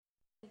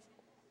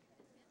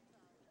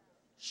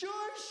Shush!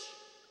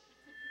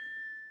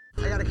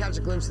 I gotta catch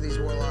a glimpse of these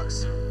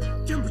warlocks.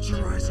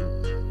 Temperature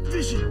rising,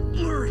 vision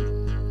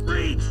blurring,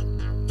 rage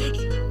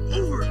taking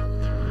over.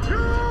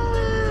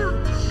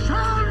 You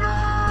shall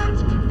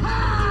not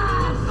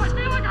pass! I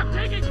feel like I'm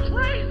taking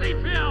crazy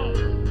pills!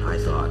 I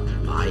thought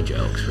my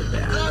jokes were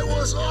bad. That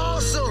was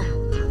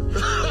awesome!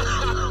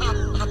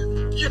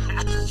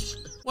 Yes!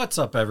 What's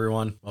up,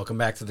 everyone? Welcome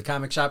back to the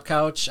Comic Shop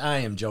Couch. I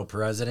am Joe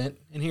President,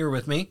 and here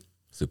with me,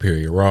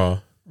 Superior Raw,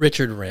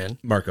 Richard Rand,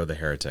 Marco the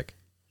Heretic.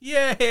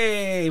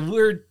 Yay!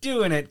 We're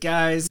doing it,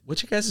 guys.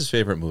 What's your guys'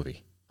 favorite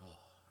movie?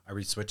 Are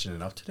we switching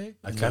it up today?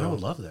 I kind of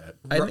would love that.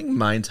 I think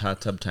mine's Hot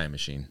Tub Time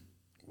Machine.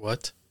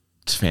 what?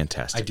 It's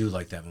fantastic. I do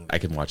like that movie. I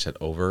can watch that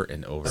over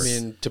and over. I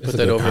mean, to It's put a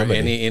that good over comedy.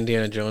 any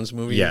Indiana Jones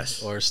movie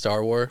Yes. or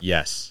Star Wars,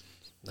 Yes.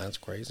 that's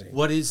crazy.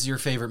 What is your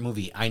favorite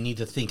movie? I need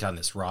to think on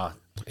this, Raw.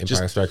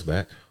 Just- Strikes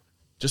Back.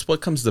 Just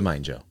what comes to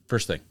mind, Joe?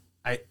 First thing.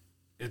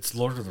 It's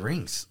Lord of the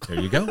Rings. There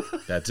you go.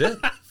 That's it.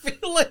 I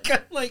feel like I'm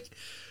like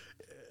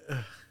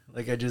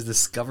I just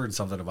discovered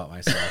something about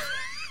myself.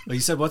 Well,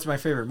 you said, what's my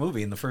favorite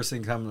movie? And the first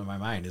thing coming to my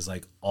mind is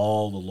like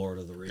all the Lord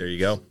of the Rings. There you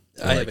go.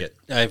 I like it.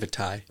 I have a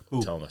tie.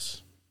 Tell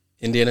us.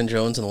 Indiana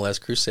Jones and the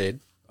Last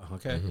Crusade,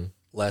 Okay.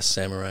 Last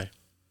Samurai.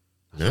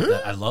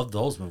 I love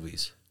those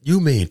movies. You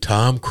mean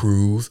Tom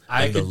Cruise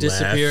I and the could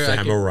disappear. Last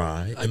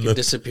Samurai? I could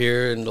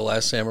disappear in the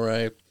Last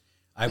Samurai.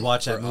 I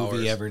watch that For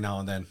movie hours. every now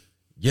and then.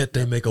 Yet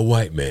they make a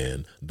white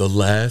man the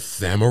Last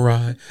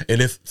Samurai,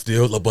 and it's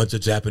still a bunch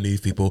of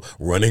Japanese people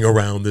running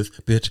around this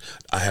bitch.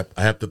 I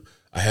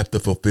have to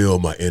fulfill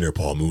my inner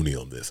Paul Mooney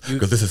on this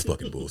because this is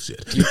fucking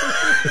bullshit.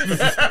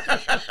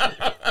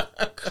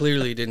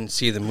 Clearly didn't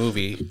see the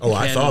movie.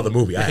 I saw the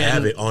movie. I Ken-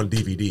 have it on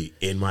DVD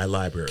in my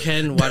library.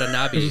 Ken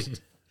Watanabe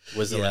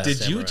was the last Did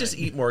samurai. you just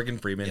eat Morgan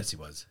Freeman? Yes, he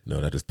was.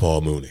 No, that is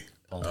Paul Mooney.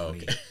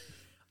 Okay.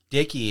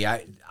 Dickie,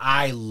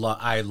 I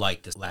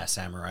like this Last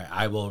Samurai.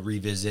 I will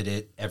revisit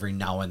it every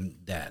now and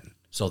then.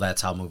 So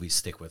that's how movies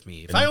stick with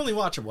me. If I only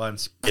watch it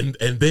once, And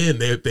then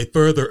they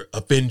further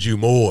offend you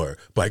more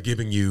by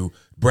giving you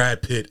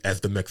Brad Pitt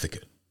as the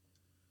Mexican.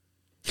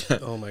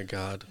 Oh my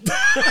God.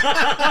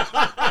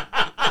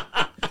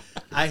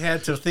 I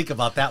had to think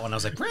about that one. I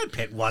was like, Brad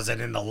Pitt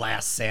wasn't in The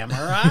Last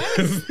Samurai.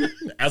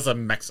 As a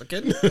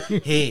Mexican?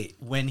 Hey,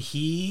 when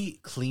he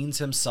cleans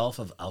himself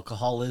of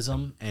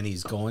alcoholism and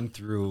he's going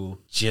through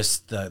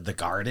just the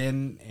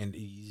garden and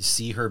you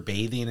see her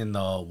bathing in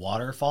the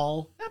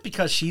waterfall, not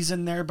because she's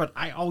in there, but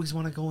I always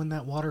want to go in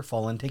that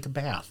waterfall and take a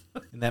bath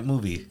in that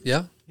movie.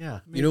 Yeah. Yeah.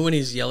 You know when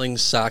he's yelling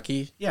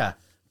sake? Yeah.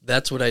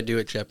 That's what I do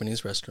at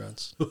Japanese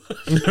restaurants.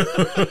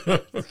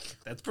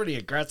 That's pretty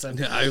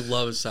aggressive. I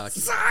love sake.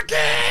 Sake!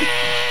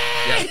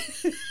 Yep.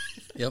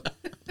 Yep.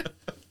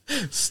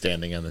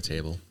 Standing on the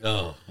table.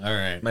 Oh, all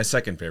right. My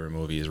second favorite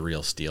movie is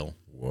Real Steel.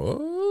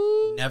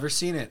 What? Never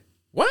seen it.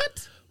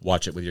 What?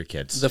 Watch it with your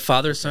kids. The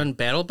father-son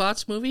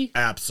BattleBots movie?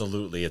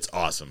 Absolutely. It's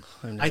awesome.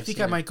 I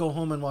think I might go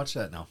home and watch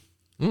that now.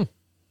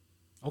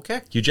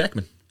 Okay. Hugh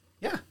Jackman.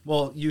 Yeah.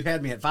 Well, you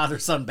had me at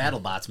Father-Son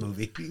BattleBots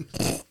movie.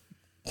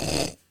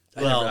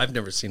 I've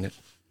never seen it.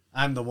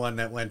 I'm the one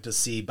that went to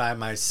see by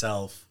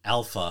myself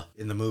Alpha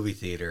in the movie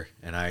theater,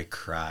 and I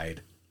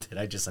cried. Did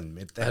I just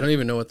admit that? I don't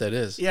even know what that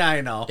is. Yeah,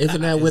 I know.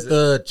 Isn't that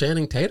with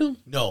Channing Tatum?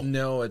 No.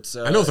 No, it's...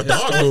 I know it's a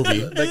dog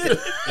movie.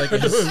 like a,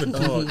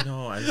 oh,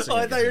 no. I'm Oh,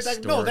 I thought you were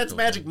talking... No, that's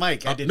Magic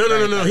Mike. I did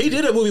No. He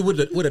did a movie with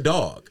a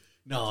dog.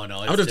 No. I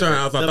was just trying.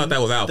 I thought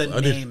that was Alpha.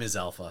 The name is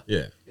Alpha.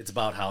 Yeah. It's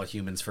about how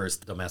humans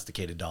first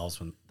domesticated dogs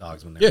when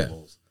they Yeah. were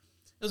bulls.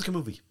 It was a good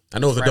movie. I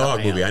know it's a Right up dog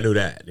my movie. alley. I knew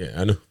that. Yeah,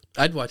 I knew.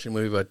 I'd watch a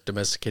movie about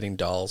domesticating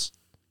dolls.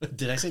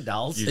 Did I say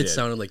dolls? You It did.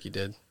 sounded like you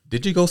did.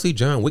 Did you go see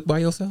John Wick by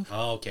yourself?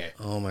 Oh, okay.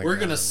 Oh, my We're God.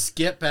 going to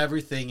skip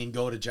everything and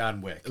go to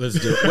John Wick. Let's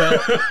do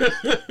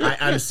it. Well,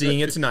 I'm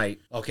seeing it tonight.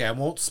 Okay, I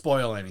won't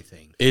spoil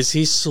anything. Is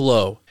he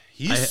slow?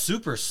 He's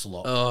super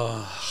slow.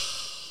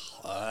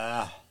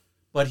 Oh,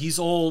 But he's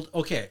old.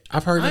 Okay.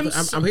 I've heard. I'm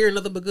I'm hearing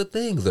nothing but good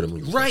things of the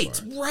movie. so Right,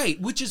 far. right,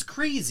 which is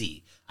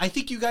crazy. I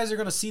think you guys are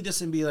going to see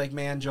this and be like,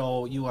 man,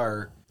 Joe, you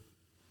are...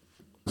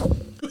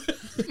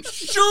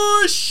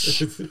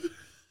 Shush!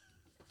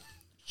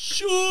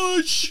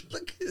 Shush!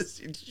 Look,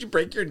 did you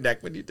break your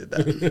neck when you did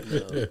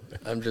that?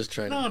 I'm just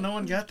trying to... No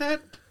one got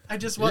that? I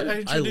just I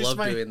introduced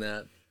love doing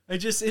that. I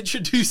just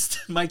introduced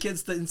my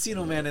kids to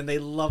Encino Man and they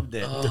loved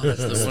it. Oh, that's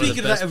one Speaking of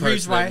the of best that, parts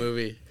reason of that why-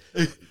 movie.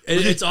 And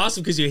it's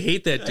awesome because you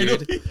hate that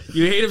dude.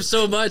 You hate him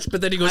so much,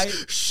 but then he goes,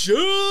 shush!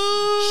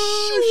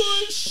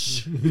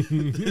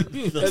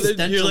 The then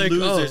stench you're of like,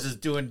 losers oh. is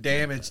doing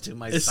damage to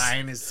my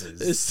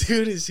sinuses. As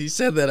soon as he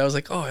said that, I was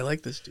like, oh, I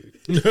like this dude.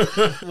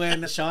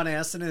 When Sean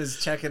Astin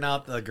is checking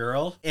out the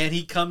girl and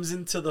he comes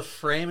into the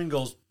frame and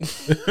goes,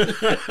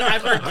 I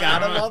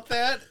forgot about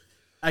that.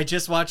 I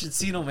just watched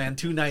Encino Man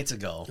 2 nights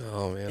ago.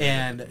 Oh, man.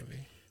 And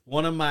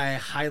one of my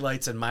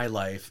highlights in my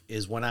life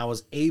is when I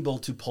was able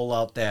to pull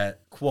out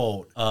that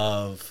quote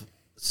of,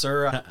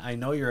 "Sir, I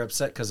know you're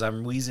upset because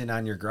I'm wheezing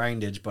on your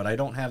grindage, but I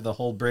don't have the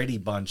whole Brady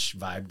Bunch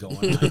vibe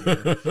going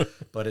on here.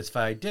 But if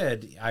I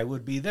did, I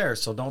would be there.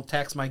 So don't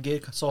tax my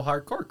gig so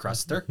hardcore,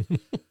 Cruster."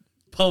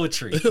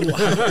 Poetry.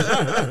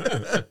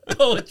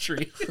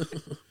 Poetry.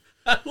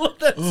 I love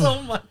that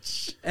so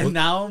much. And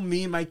now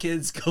me and my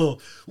kids go,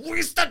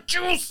 where's the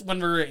juice? When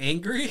we're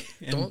angry.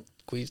 And Don't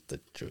squeeze the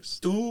juice.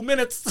 2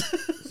 minutes.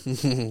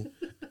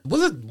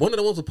 Was it one of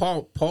the ones with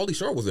Pauly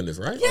Shore was in this,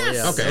 right?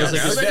 Yes. Okay. That was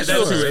okay. like his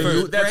That's, first-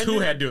 who, that's who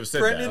Brendan- had to have said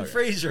Brendan that. Okay.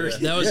 Fraser.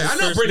 That was Yeah, his I know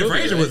first Brendan movie,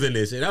 Fraser right? was in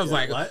this shit. I was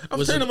like, what?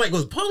 I'm saying, I'm like,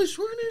 was Pauly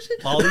Shore in this shit?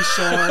 Pauly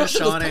Shore,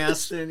 Sean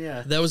Astin,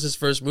 yeah. That was his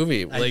first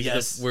movie. Like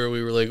yes. where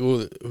we were like,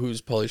 "Ooh,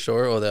 who's Pauly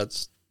Shore? Oh,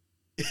 that's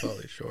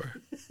Pauly Shore."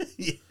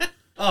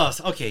 Oh,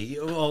 so- okay.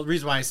 Well, the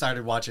reason why I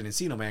started watching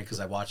Encino Man because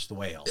I watched The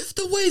Whale. It's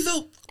the way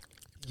though.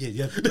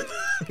 Yeah.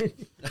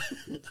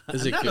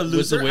 Is it not good? a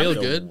Was the loser. whale I'm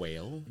good?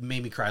 Whale.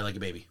 Made me cry like a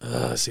baby.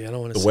 See, I don't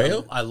want to. The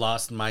Whale? I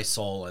lost my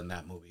soul in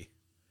that movie.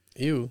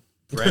 You.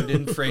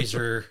 Brendan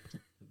Fraser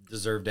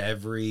deserved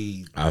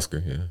every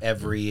Oscar,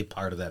 yeah.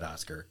 part of that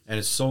Oscar, and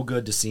it's so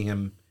good to see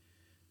him.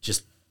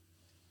 Just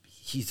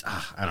he's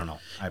I don't know.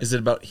 Is it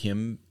about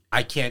him?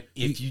 I can't.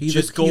 If you He's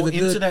just a- go he's a into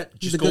good- that,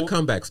 he's just a go. good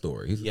comeback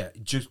story. Yeah,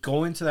 just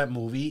go into that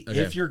movie Okay.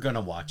 if you're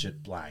gonna watch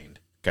it blind.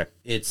 Okay,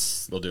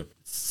 It's we'll do.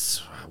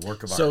 a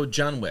work of So art.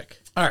 John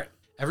Wick. All right,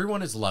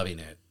 everyone is loving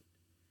it.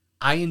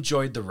 I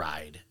enjoyed the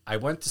ride. I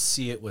went to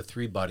see it with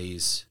 3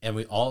 buddies, and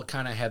we all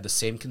kind of had the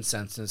same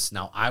consensus.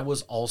 Now, I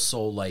was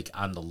also like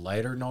on the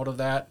lighter note of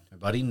that. My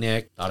buddy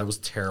Nick thought it was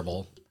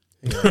terrible.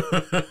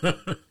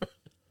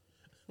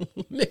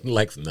 Nick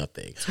likes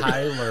nothing.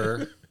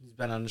 Tyler, he's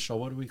been on the show.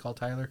 What do we call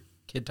Tyler?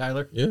 Kid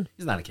Tyler? Yeah.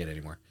 He's not a kid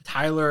anymore.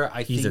 Tyler,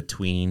 I He's think a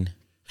tween.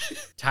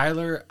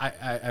 Tyler,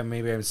 I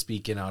maybe I'm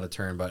speaking out of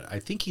turn, but I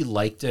think he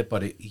liked it,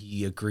 but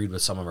he agreed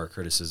with some of our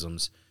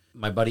criticisms.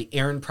 My buddy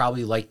Aaron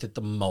probably liked it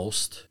the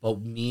most,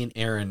 but me and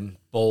Aaron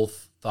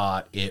both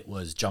thought it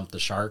was Jump the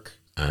Shark.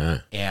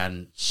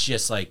 And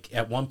just like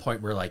at one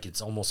point we're like,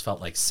 it's almost felt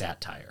like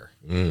satire.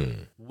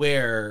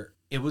 Where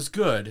it was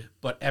good,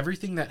 but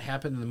everything that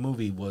happened in the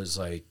movie was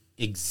like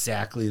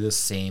exactly the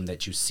same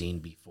that you've seen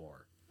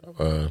before.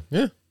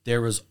 Yeah.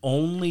 There was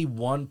only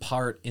one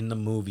part in the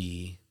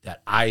movie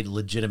that I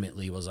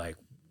legitimately was like,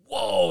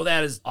 whoa,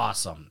 that is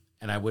awesome.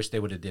 And I wish they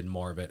would have did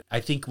more of it. I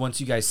think once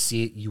you guys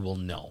see it, you will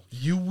know.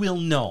 You will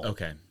know.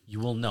 Okay. You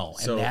will know.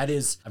 So- And that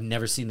is, I've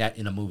never seen that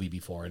in a movie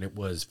before, and it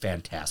was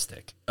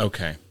fantastic.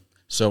 Okay.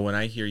 So when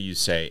I hear you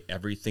say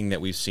everything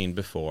that we've seen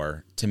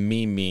before, to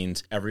me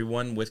means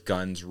everyone with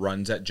guns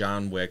runs at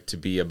John Wick to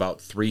be about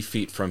 3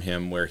 feet from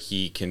him where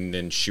he can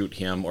then shoot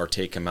him or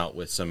take him out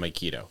with some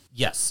Aikido.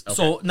 Yes.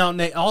 So now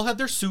they all have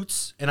their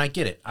suits, and I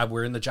get it.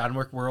 We're in the John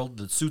Wick world.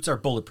 The suits are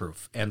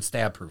bulletproof and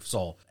stab proof.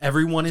 So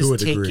everyone is To a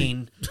degree.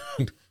 taking.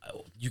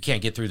 You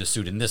can't get through the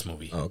suit in this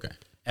movie. Oh, okay.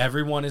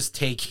 Everyone is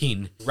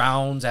taking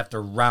rounds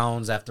after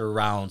rounds after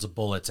rounds of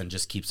bullets and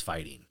just keeps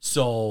fighting.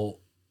 So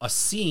a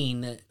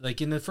scene, like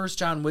in the first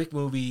John Wick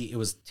movie, it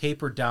was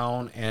tapered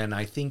down, and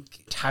I think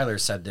Tyler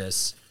said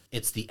this,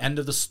 it's the end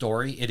of the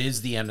story. It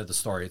is the end of the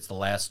story. It's the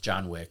last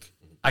John Wick.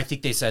 I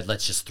think they said,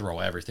 let's just throw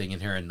everything in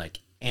here and like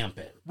amp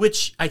it,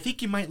 which I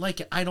think you might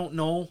like it. I don't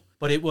know,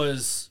 but it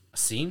was a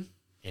scene,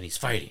 and he's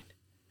fighting,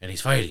 and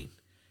he's fighting,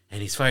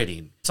 and he's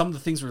fighting. Some of the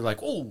things were like,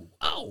 oh,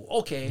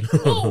 okay,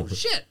 oh,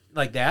 shit,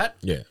 like that.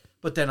 Yeah.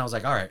 But then I was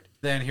like, all right,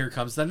 then here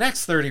comes the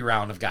next 30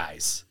 round of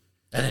guys.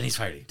 And then he's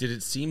fighting. Did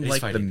it seem He's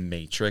like fighting. The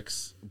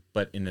Matrix,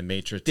 but in the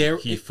Matrix,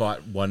 he It-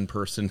 fought one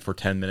person for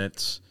 10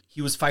 minutes?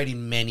 He was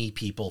fighting many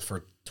people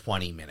for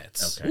 20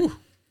 minutes. Okay.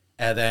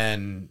 And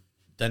then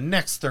the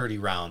next 30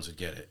 rounds would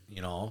get it,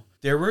 you know?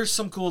 There were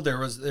some cool, there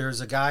was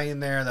a guy in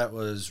there that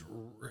was,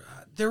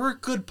 there were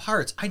good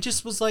parts. I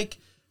just was like,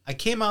 I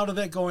came out of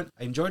it going,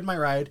 I enjoyed my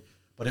ride,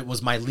 but it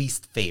was my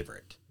least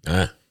favorite.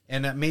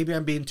 And maybe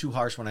I'm being too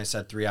harsh when I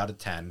said 3 out of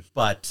 10,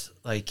 but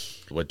like...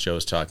 What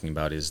Joe's talking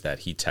about is that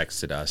he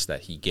texted us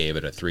that he gave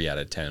it a 3 out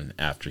of 10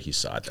 after he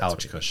saw it. That's Couch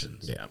what he-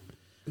 cushions. Yeah.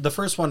 The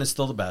first one is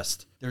still the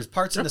best. There's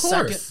parts in Of the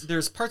course. second.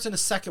 There's parts in the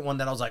second one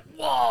that I was like,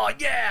 "Whoa,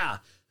 yeah!"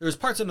 There's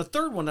parts in the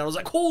third one that I was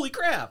like, "Holy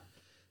crap!"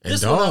 And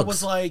This one I dogs.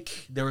 was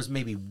like, there was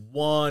maybe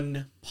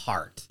one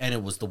part, and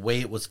it was the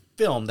way it was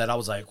filmed that I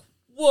was like,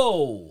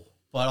 "Whoa!"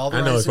 But all the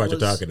I know rest it's what it you're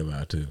was- talking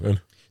about too.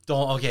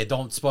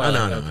 Don't spoil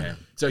No, it. no, Okay. no.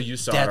 So you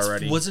saw That's it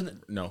already?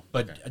 wasn't No.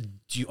 But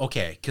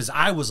Okay. because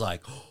I was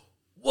like,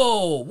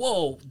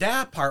 whoa,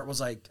 that part was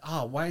like,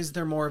 oh, why is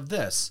there more of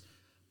this?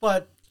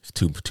 But It's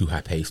too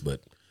high paced,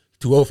 but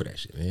too old for that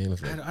shit, man.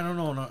 It's like, I don't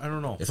know. I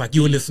don't know. it's like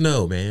you in the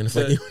snow, man. It's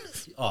like you.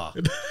 Oh,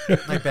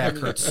 my back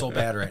hurts so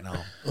bad right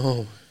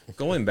now.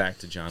 Going back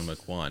to John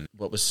Wick 1,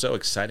 what was so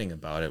exciting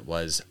about it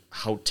was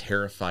how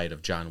terrified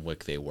of John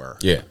Wick they were.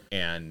 Yeah.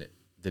 And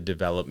the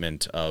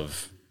development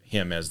of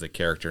him as the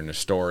character in the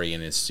story.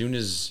 And as soon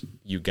as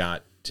you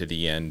got to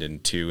the end in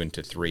 2 and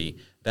to 3,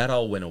 that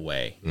all went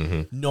away.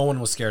 No one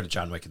was scared of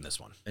John Wick in this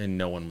one. And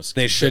no one was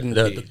They shouldn't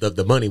be.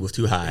 The money was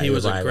too high. He It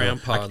was a like,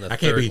 grandpa in the I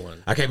can't third be,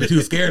 one. I can't be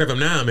too scared of him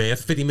now, man.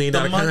 It's a $50 million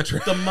The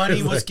contract.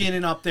 money was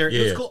getting up there. It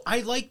was Yeah. cool.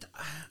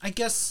 I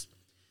guess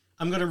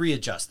I'm going to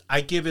readjust.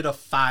 I give it a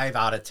 5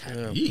 out of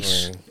 10.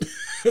 Yeesh.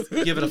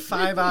 Give it a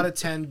 5 out of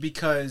 10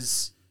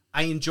 because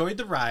I enjoyed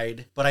the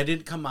ride, but I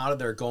didn't come out of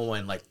there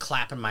going like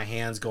clapping my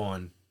hands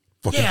going,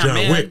 Fucking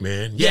John Wick,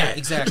 man. Yeah,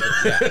 exactly.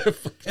 Yeah.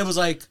 It was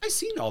like, I've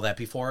seen all that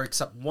before,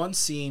 except one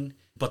scene,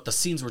 but the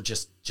scenes were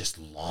just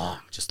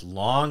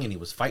long, and he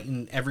was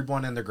fighting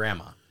everyone and their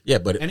grandma. Yeah,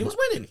 but and he was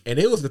winning. And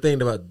it was the thing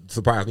that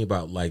surprised me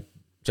about like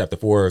Chapter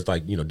 4 is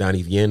like, Donnie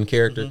Yen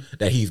character,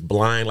 that he's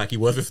blind like he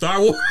was in Star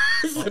Wars.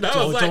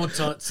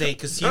 Don't say,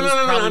 because he was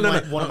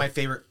probably one of my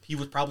favorite. He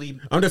was probably.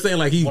 I'm just saying,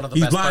 like, he's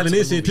blind in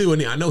this shit too,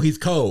 and I know he's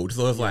cold,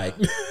 so it's like.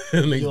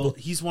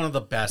 He's one of the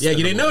best. Yeah,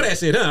 you didn't know that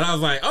shit, huh? And I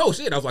was like, oh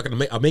shit. I was like,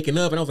 I'm making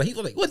up, and I was like, he's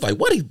like, what's like,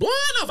 what? He's blind?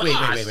 I was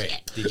like,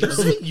 wait. Did you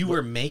say you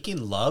were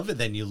making love and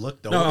then you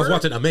looked over? No, I was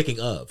watching a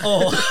making of.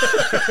 Oh.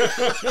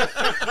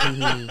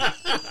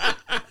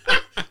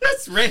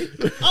 That's right.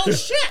 Oh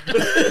shit.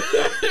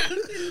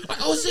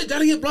 Oh shit,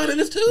 Donnie get blind in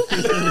this too?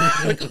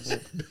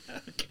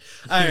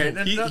 All right.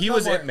 He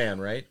was Ip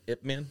Man, right?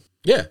 Ip Man?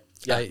 Yeah.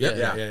 Yeah.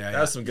 That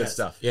was some good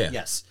stuff. Yeah.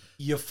 Yes.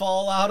 You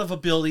fall out of a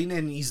building,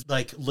 and he's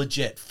like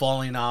legit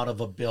falling out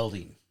of a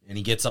building, and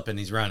he gets up and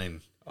he's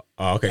running.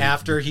 Oh, okay.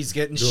 After he's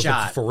getting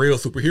shot. For real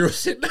superhero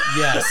shit.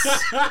 Yes.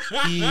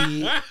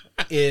 He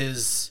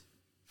is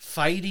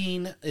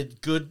fighting a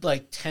good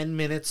like 10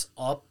 minutes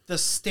up the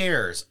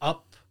stairs.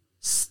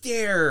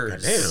 Stairs.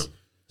 Goddamn.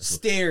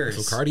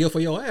 Stairs. Some cardio for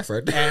your ass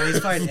right there. And he's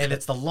fighting, and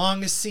it's the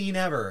longest scene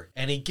ever.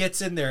 And he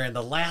gets in there, and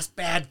the last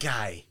bad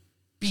guy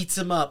beats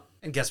him up.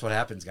 And guess what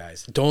happens,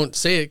 guys? Don't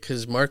say it,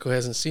 because Marco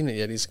hasn't seen it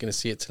yet. He's going to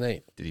see it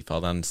tonight. Did he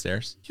fall down the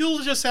stairs?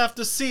 You'll just have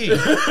to see.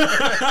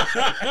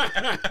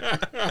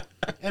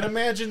 And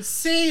imagine,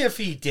 say if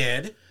he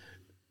did.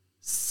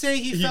 Say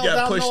he fell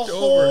down the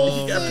whole thing.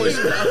 He got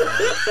pushed down.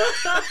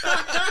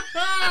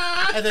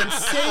 And then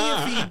say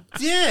if he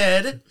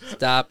did.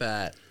 Stop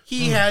it.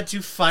 He had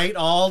to fight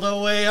all the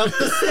way up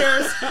the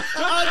stairs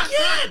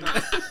again.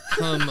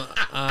 Come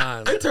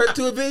on. It turned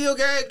to a video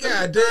game?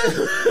 God damn.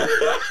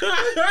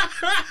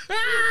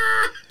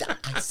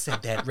 I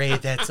said that, Ray.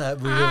 That's a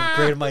real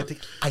great of my thing.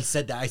 I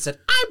said that. I said,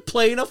 I'm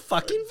playing a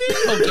fucking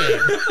video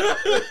game.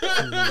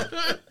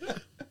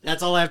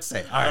 That's all I have to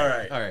say. All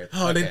right.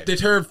 Oh, okay. they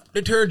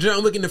turned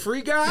John Wick into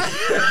free guy?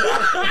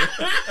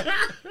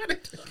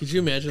 Could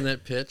you imagine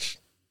that pitch?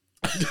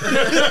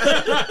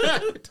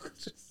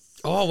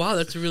 Oh, wow,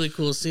 that's a really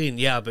cool scene.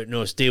 Yeah, but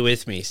no, stay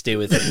with me. Stay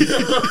with me.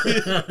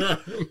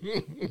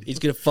 He's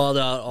going to fall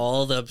down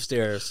all the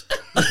upstairs.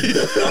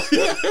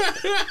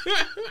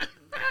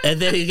 And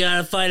then he's got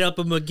to fight up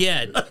him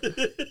again.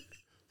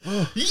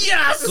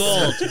 Yes!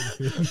 Gold.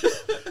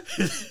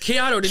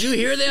 Keanu, did you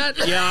hear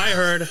that? Yeah, I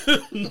heard.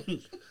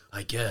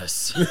 I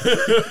guess.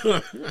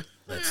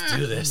 Let's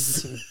do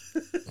this.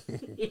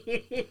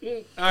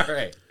 All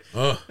right.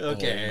 Oh.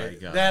 Okay. Oh my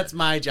God. That's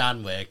my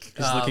John Wick.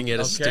 He's looking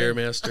at a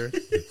Stairmaster.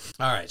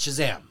 All right,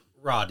 Shazam.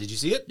 Rod, did you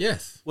see it?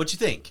 Yes. What'd you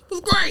think? It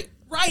was great.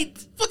 Right.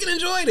 Fucking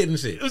enjoyed it and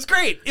shit. It was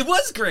great. It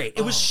was great.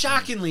 It was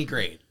shockingly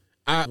great.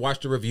 I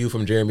watched a review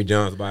from Jeremy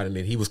Johns about it,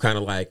 and he was kind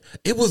of like,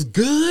 it was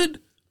good,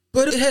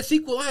 but it had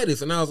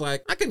sequelitis. And I was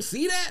like, I can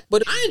see that,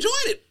 but I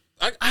enjoyed it.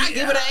 I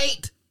give it an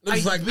 8. Me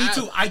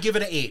too. I give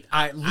it an 8.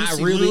 I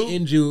really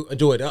enjoyed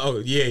it.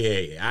 Oh,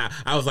 yeah.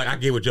 I was like, I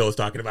get what Joe's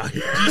talking about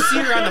here. Do you see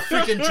her on the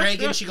freaking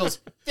dragon? She goes,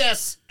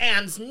 this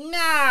ends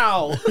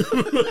now.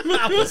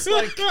 I was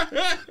like,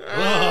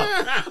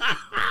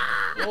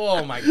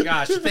 oh my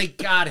gosh. Thank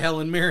God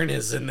Helen Mirren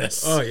is in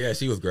this. Oh, yeah,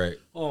 she was great.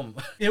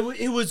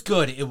 It was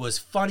good. It was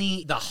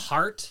funny. The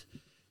heart,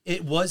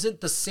 it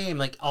wasn't the same.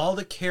 Like, all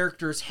the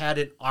characters had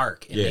an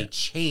arc, and they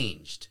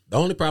changed. The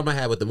only problem I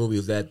had with the movie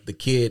was that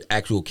the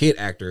actual kid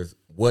actors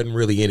wasn't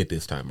really in it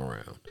this time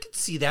around. I could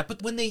see that,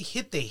 but when they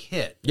hit, they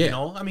hit. Yeah. You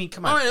know? I mean,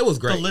 come on. Oh, yeah, it was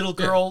great. The little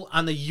girl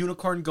on the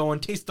unicorn going,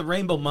 taste the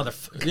rainbow,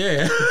 motherfucker.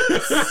 Yeah.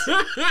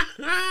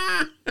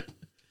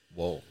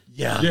 Whoa.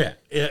 Yeah.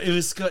 It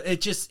was good.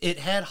 It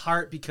had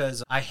heart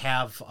because I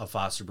have a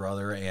foster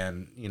brother,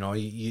 and, you know,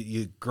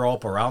 you grow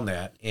up around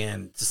that,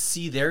 and to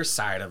see their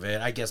side of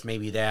it, I guess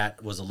maybe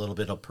that was a little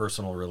bit of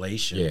personal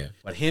relation. Yeah.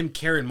 But him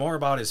caring more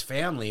about his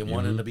family and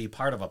wanting to be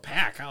part of a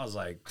pack, I was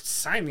like,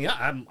 sign me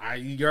up.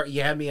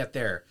 You had me at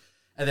there.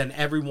 And then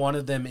every one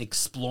of them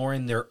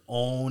exploring their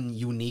own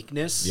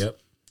uniqueness. Yep.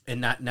 And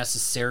not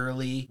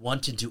necessarily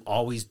wanting to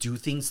always do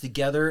things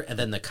together. And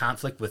then the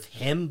conflict with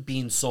him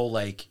being so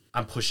like,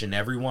 I'm pushing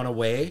everyone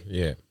away.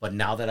 Yeah. But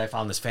now that I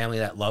found this family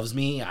that loves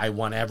me, I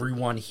want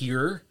everyone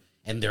here.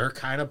 And they're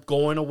kind of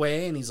going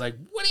away. And he's like,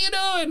 what are you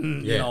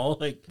doing? Yeah. You know,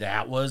 like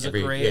that was a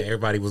great. Yeah,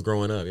 everybody was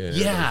growing up.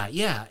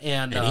 Yeah.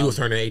 And he was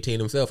turning 18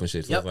 himself and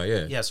shit. So I was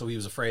like, Yeah, so he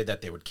was afraid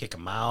that they would kick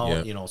him out,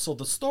 Yep. you know. So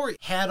the story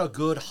had a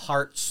good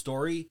heart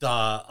story.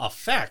 The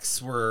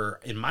effects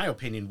were, in my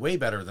opinion, way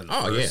better than the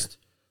first.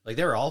 Like,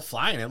 they were all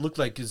flying. It looked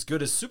like as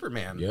good as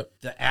Superman. Yep.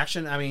 The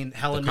action, I mean,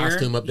 Helen the Mirren.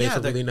 costume updates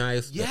are really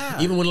nice.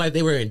 Yeah. Even when like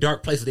they were in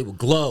dark places, they would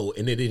glow,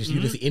 and then you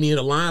didn't see any of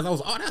the lines. I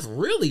was, that's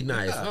really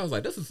nice. Yeah. I was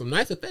like, this is some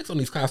nice effects on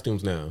these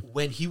costumes now.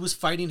 When he was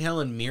fighting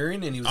Helen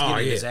Mirren and he was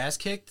getting his ass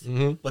kicked,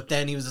 but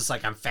then he was just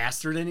like, I'm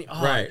faster than you.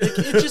 Oh, Right. Like,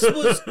 it just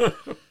was.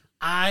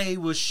 I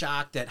was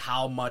shocked at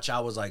how much I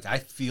was like, I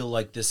feel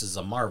like this is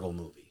a Marvel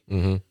movie.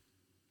 Mm-hmm.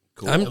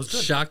 Cool. I'm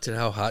shocked at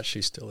how hot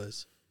she still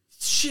is.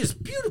 She's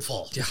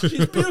beautiful. Yeah.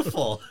 She's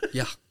beautiful.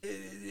 Yeah.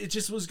 It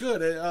just was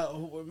good.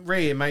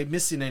 Ray, am I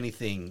missing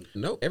anything?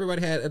 Nope.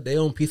 Everybody had their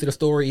own piece of the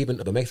story. Even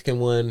the Mexican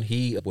one,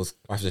 he was,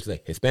 I should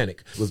say,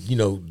 Hispanic, was,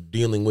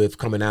 dealing with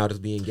coming out as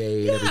being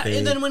gay and everything.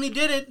 And then when he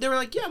did it, they were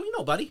like, yeah, we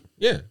know, buddy.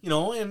 Yeah.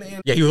 And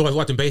Yeah, he was always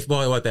watching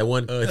baseball. What, that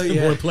one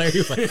one player? He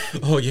was like,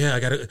 oh, yeah, I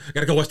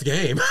gotta go watch the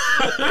game.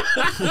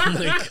 Oh,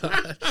 my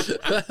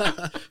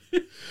God.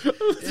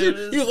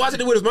 He was watching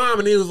it with his mom,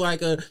 and he was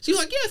like, she was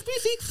like, yeah,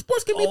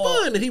 sports can be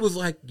fun. And he was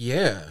like,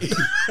 yeah.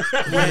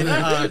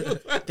 when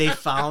they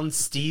found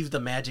Steve the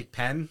Magic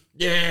Pen.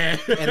 Yeah.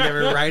 And they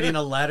were writing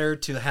a letter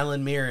to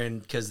Helen Mirren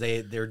because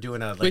they were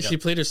doing a... Wait, she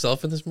played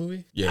herself in this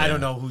movie? Yeah. I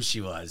don't know who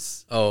she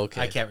was. Oh,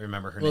 okay. I can't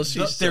remember her Well, name.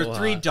 she's They're so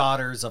three hot.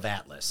 daughters of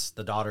Atlas.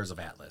 The daughters of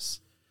Atlas.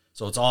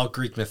 So it's all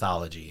Greek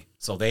mythology.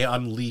 So they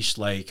unleashed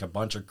like a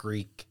bunch of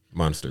Greek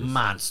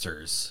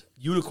monsters.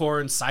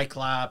 Unicorns,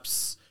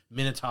 Cyclops,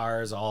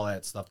 Minotaurs, all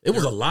that stuff. It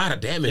was a lot of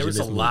damage. There was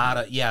in a this lot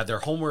movie. of, their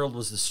homeworld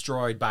was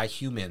destroyed by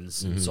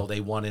humans, and so they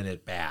wanted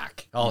it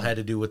back. All had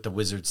to do with the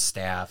wizard's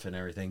staff and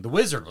everything. The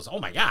wizard was, oh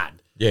my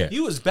God. Yeah. He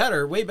was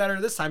better, way better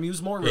this time. He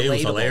was more relatable. It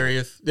was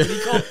hilarious.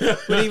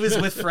 When he was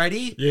with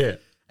Freddy. Yeah.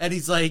 And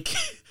he's like,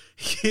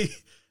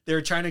 they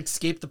were trying to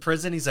escape the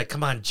prison. He's like,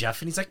 come on,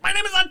 Jeff. And he's like, my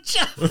name is not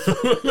Jeff.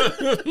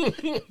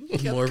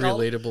 More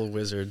relatable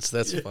wizards.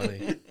 That's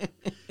funny.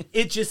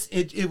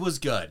 It was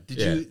good. Did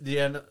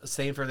Yeah. you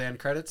stay for the end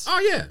credits? Oh,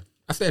 yeah.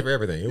 I stayed for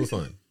everything. It was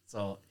fun.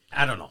 So,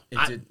 I don't know.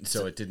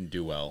 It didn't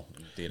do well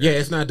in theaters. Yeah,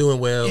 it's not doing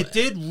well. It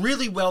did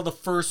really well the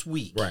first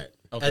week. Right.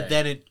 Okay. And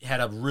then it had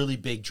a really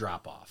big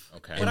drop off.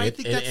 Okay. But And I it-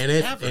 think and, that's and,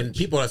 it- average. and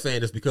people are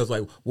saying this because,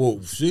 like,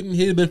 well, shouldn't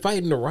he have been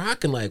fighting The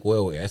Rock? And like,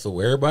 well, that's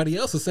what everybody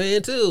else is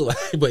saying too.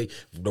 Like,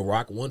 but The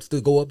Rock wants to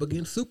go up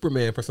against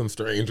Superman for some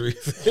strange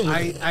reason.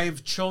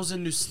 I've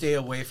chosen to stay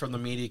away from the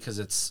media because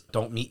it's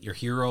don't meet your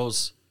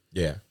heroes.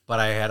 Yeah. But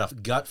I had a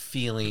gut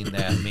feeling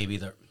that maybe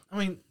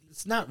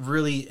it's not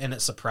really a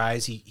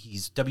surprise.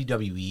 He's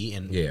WWE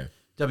and Yeah.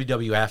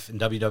 WWF and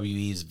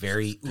WWE is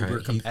very uber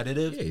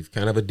competitive. He's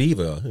kind of a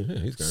diva. Yeah,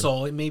 he's kind of,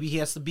 So maybe he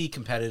has to be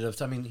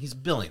competitive. I mean, he's a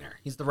billionaire.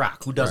 He's The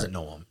Rock. Who doesn't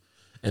know him?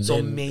 and so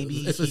then maybe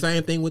it's the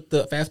same thing with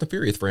the Fast and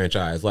Furious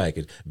franchise.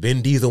 Like,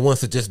 Vin Diesel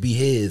wants to just be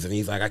his, and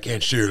he's like, I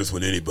can't share this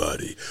with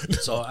anybody.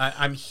 So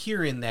I'm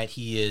hearing that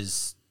he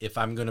is, if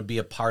I'm going to be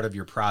a part of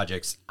your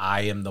projects,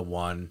 I am the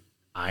one.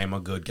 I am a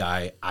good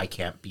guy. I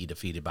can't be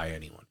defeated by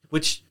anyone.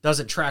 Which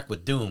doesn't track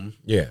with Doom.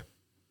 Yeah.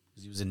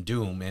 Because he was in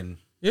Doom and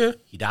Yeah.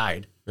 he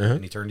died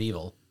and he turned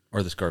evil.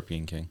 Or the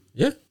Scorpion King.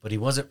 Yeah. But he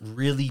wasn't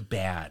really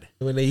bad.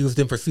 When they used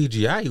him for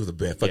CGI, he was a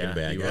bad Yeah,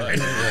 bad he guy.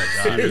 was.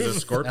 He was a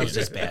Scorpion. That was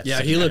just bad.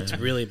 Yeah, he looked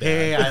really bad.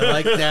 Hey, I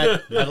like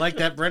that. I like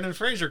that Brendan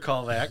Fraser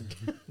callback.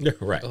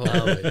 Right.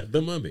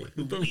 The Mummy.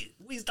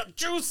 We stuck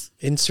juice.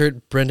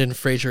 Insert Brendan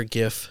Fraser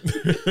gif.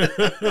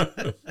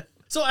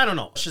 So I don't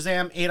know.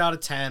 Shazam, 8 out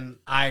of 10.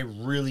 I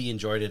really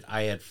enjoyed it.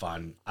 I had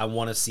fun. I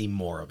want to see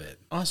more of it.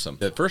 Awesome.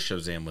 The first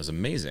Shazam was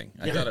amazing.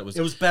 I thought it was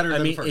better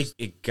than I mean, the first.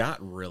 It got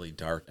really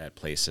dark at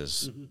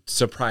places,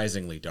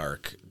 surprisingly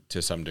dark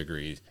to some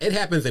degree. It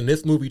happens in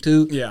this movie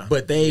too. Yeah.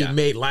 But they Yeah.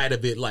 made light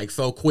of it like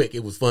so quick.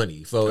 It was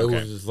funny. So it Okay.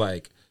 was just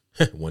like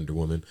Wonder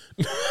Woman.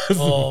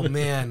 Oh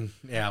man.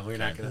 Yeah, we're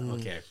not gonna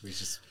we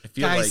just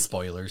feel guys, like-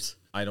 spoilers.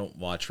 I don't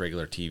watch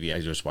regular TV.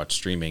 I just watch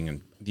streaming.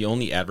 And the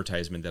only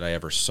advertisement that I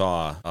ever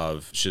saw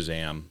of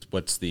Shazam,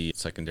 what's the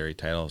secondary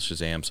title?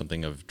 Shazam,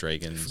 something of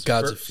dragons.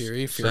 Gods of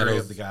Fury. Fury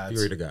of the Gods.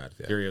 Fury of the Gods.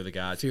 Yeah. Fury of the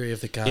Gods. Fury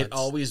of the Gods. It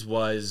always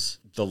was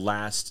the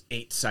last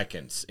 8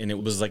 seconds, and it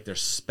was like their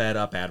sped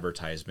up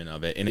advertisement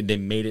of it, and they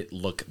made it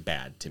look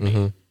bad to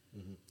me.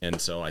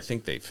 And so I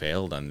think they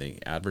failed on the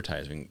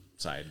advertising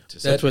side.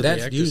 That's what the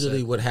That's actor usually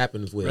said. what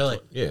happens with. Really?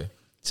 Yeah.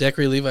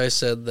 Zachary Levi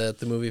said that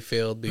the movie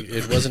failed.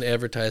 It wasn't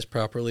advertised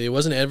properly. It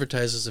wasn't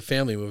advertised as a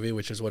family movie,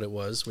 which is what it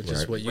was, which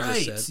is what you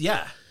just Right. said.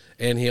 Yeah.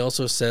 And he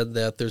also said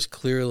that there's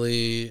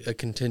clearly a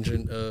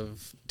contingent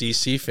of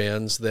DC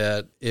fans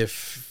that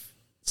if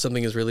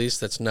something is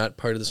released that's not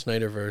part of the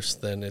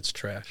Snyderverse, then it's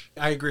trash.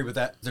 I agree with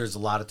that. There's a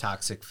lot of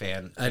toxic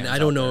And fans I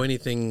don't out know there.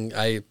 anything.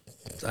 I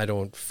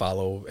don't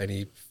follow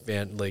any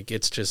fan. Like,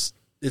 it's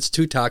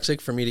too toxic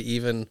for me to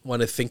even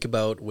want to think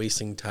about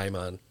wasting time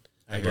on.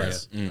 I hear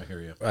you. I hear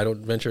you. I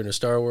don't venture into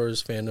Star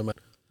Wars fandom.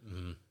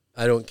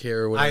 I don't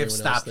care what I've anyone else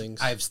stopped.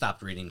 thinks. I've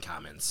stopped reading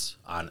comments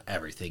on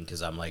everything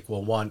because I'm like,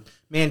 well, one,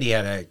 Mandy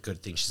had a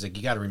good thing. She's like,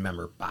 you got to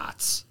remember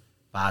bots.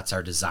 Bots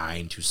are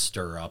designed to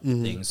stir up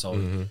things,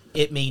 so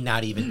it may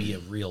not even be a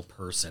real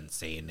person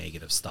saying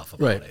negative stuff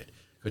about Right. it.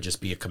 It could just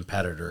be a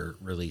competitor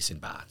releasing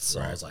bots. So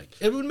I was like,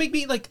 it would make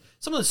me like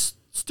some of the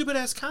stupid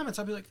ass comments.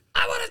 I'd be like,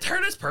 I want to tear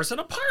this person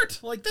apart.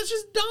 Like that's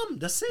just dumb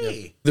to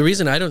say. The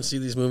reason I don't see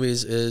these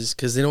movies is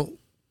because they don't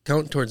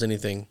count towards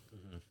anything.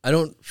 I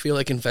don't feel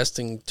like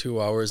investing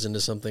 2 hours into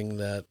something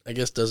that I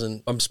guess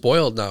doesn't. I'm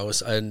spoiled now,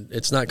 and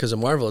it's not because of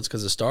Marvel. It's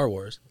because of Star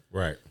Wars.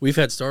 Right. We've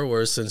had Star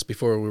Wars since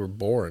before we were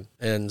born,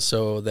 and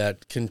so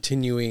that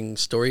continuing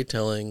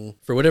storytelling,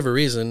 for whatever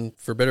reason,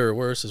 for better or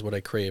worse, is what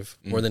I crave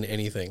more than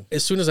anything.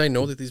 As soon as I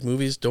know that these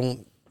movies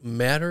don't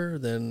matter,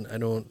 then I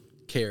don't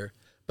care.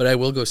 But I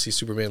will go see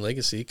Superman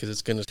Legacy because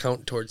it's going to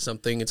count towards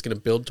something. It's going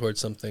to build towards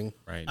something.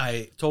 Right.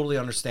 I totally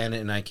understand it,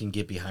 and I can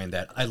get behind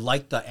that. I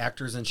like the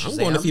actors in Shazam. I'm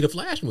going to see the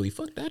Flash movie.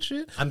 Fuck that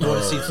shit. I'm going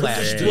to see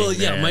Flash. dang. Well,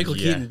 yeah, Man, Michael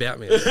yeah. Keaton,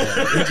 Batman.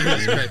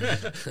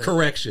 Yeah.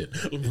 Correction.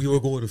 We were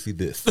going to see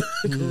this.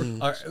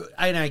 And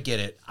I get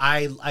it.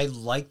 I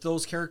like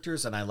those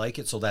characters, and I like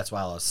it, so that's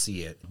why I'll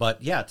see it.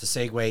 But yeah, to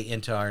segue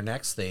into our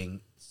next thing,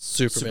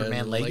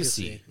 Superman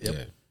Legacy. Yep.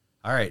 Yeah.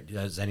 All right,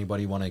 does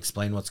anybody want to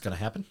explain what's going to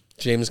happen?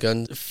 James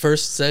Gunn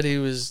first said he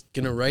was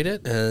going to write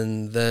it,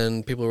 and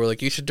then people were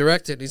like, you should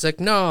direct it. And he's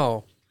like,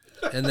 no.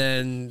 And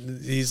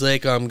then he's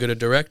like, I'm going to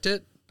direct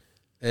it.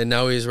 And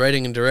now he's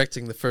writing and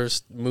directing the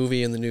first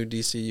movie in the new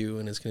DCU,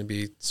 and it's going to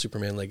be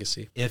Superman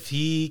Legacy. If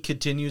he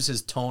continues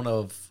his tone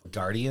of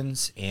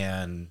Guardians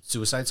and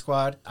Suicide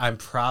Squad, I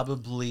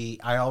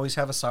always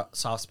have a soft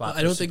spot for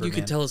I don't think you Superman.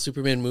 could tell a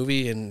Superman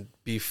movie and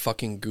be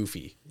fucking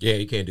goofy. Yeah,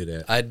 you can't do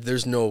that.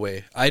 There's no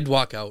way. I'd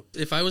walk out.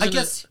 If I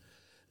was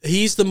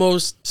he's the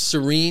most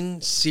serene,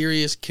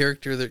 serious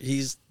character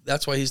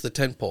that's why he's the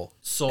tentpole.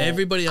 So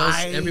everybody else,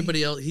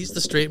 he's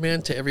the straight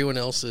man to everyone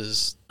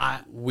else's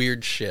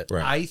weird shit.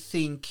 Right. I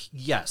think,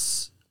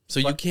 yes. So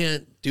you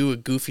can't do a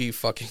goofy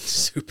fucking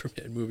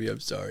Superman movie.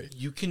 I'm sorry.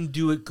 You can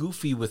do it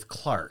goofy with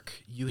Clark.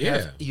 You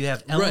have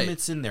Right.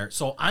 elements in there.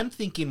 So I'm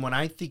thinking, when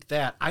I think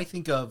that, I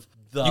think of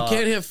the... You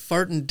can't have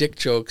fart and dick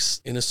jokes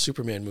in a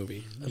Superman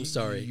movie. I'm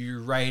sorry.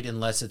 You're right,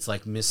 unless it's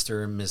like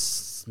Mr. and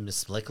Miss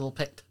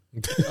Licklepicked.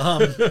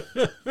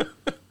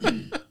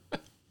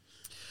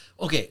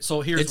 Okay,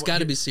 so It's got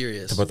to be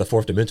serious. About the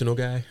fourth dimensional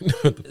guy.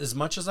 As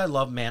much as I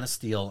love Man of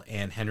Steel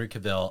and Henry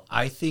Cavill,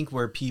 I think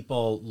where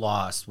people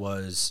lost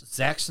was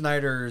Zack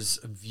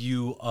Snyder's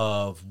view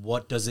of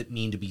what does it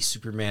mean to be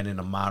Superman in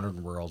a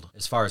modern world.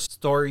 As far as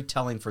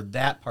storytelling for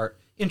that part,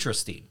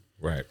 interesting.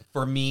 Right.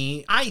 For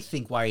me, I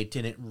think why it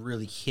didn't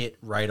really hit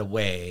right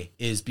away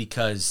is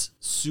because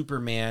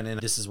Superman,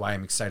 and this is why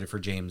I'm excited for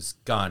James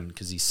Gunn,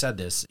 because he said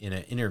this in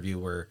an interview,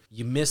 where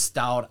you missed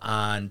out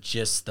on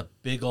just the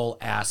big ol'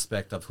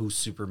 aspect of who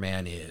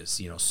Superman is.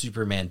 You know,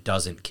 Superman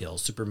doesn't kill.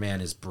 Superman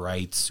is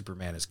bright.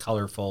 Superman is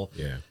colorful.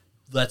 Yeah.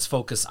 Let's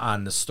focus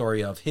on the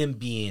story of him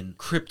being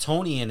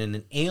Kryptonian and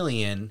an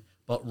alien,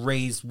 but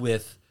raised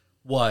with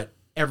what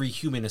every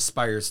human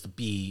aspires to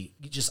be,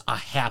 just a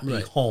happy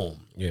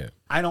home. Yeah.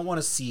 I don't want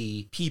to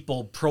see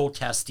people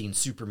protesting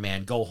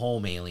Superman, go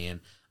home,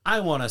 alien. I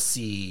want to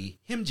see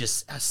him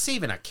just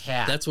saving a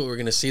cat. That's what we're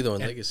going to see, though,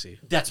 in Legacy.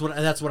 That's what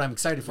I'm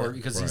excited for,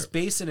 because he's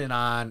basing it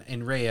on,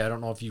 and Ray, I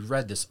don't know if you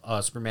read this,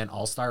 Superman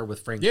All-Star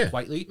with Frank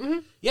Whiteley. Mm-hmm.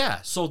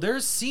 Yeah, so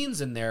there's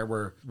scenes in there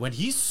where when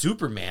he's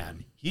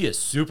Superman, he is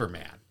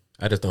Superman.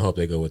 I just don't hope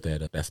they go with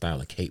that style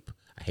of cape.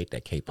 I hate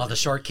that cape. Oh, the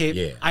short cape?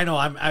 Yeah. I know,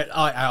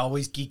 I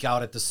always geek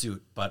out at the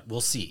suit, but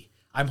we'll see.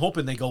 I'm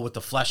hoping they go with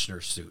the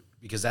Fleshner suit,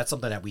 because that's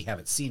something that we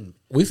haven't seen.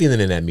 We've seen it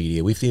in that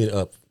media. We've seen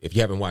it if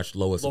you haven't watched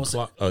Lois and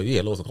Clark. Oh,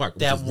 yeah, Lois and Clark,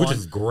 which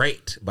is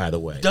great, by the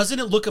way. Doesn't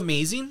it look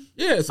amazing?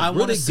 Yeah, it's I really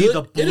want to see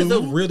the blue. It is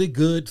a really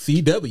good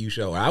CW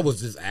show. I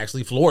was just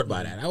actually floored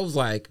by that. I was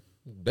like,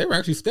 they were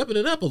actually stepping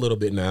it up a little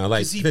bit now.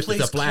 Like, he the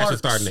plays Flash Clark, is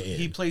starting to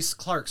end. He plays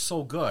Clark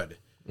so good.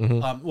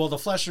 Well, the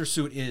Fleshner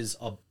suit is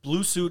a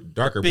blue suit,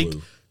 Darker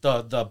blue.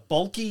 The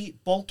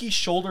bulky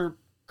shoulder,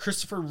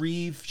 Christopher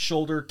Reeve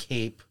shoulder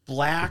cape,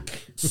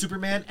 black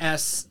Superman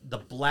S, the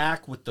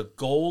black with the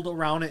gold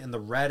around it and the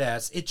red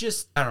S. It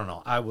just, I don't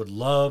know. I would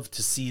love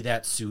to see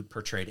that suit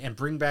portrayed, and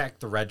bring back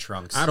the red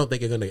trunks. I don't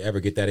think you're going to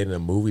ever get that in a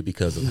movie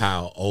because of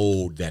how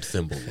old that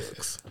symbol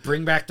looks.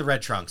 Bring back the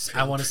red trunks.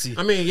 I want to see.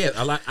 I mean, yeah,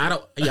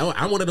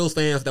 I'm one of those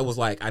fans that was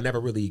like, I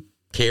never really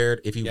cared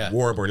if you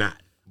wore them or not.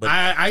 But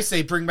I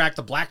say bring back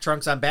the black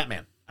trunks on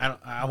Batman.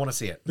 I want to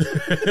see it.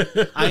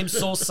 I'm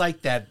so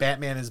psyched that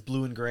Batman is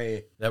blue and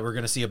gray, that we're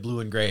going to see a blue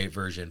and gray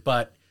version.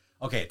 But,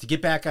 okay, to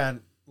get back on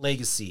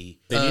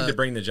Legacy. They need to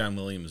bring the John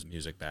Williams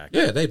music back.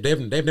 yeah, they've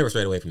never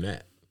strayed away from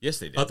that. Yes,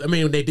 they did. I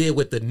mean, they did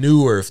with the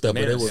newer stuff,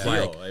 Man but it of was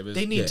Steel, like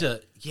They need to,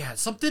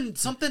 something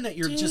that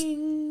you're just,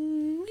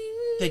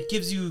 that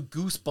gives you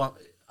goosebumps.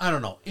 I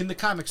don't know. In the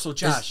comics, so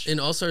Josh.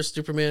 In All-Star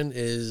Superman,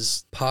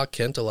 is Pa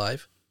Kent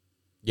alive?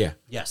 yeah.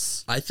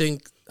 Yes. I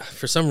think,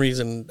 for some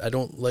reason, I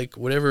don't like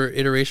whatever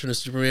iteration of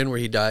Superman where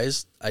he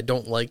dies. I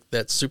don't like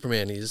that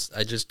Superman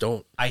I just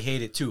don't. I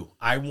hate it too.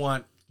 I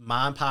want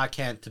Mom Pa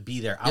Kent to be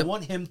there. I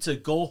want him to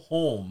go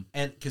home,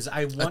 and because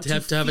I want to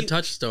have a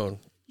touchstone.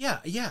 Yeah.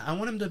 I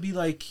want him to be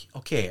like,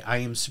 okay, I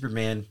am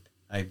Superman.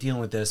 I'm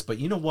dealing with this, but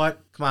you know what?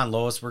 Come on,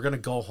 Lois. We're gonna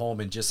go home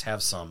and just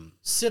have some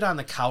sit on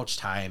the couch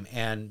time,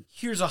 and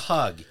here's a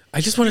hug. I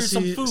just want to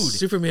Here's see some food.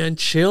 Superman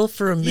chill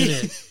for a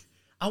minute.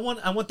 I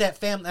want that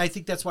family. I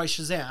think that's why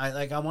Shazam.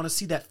 I want to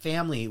see that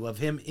family of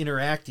him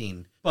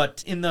interacting.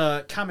 But in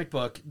the comic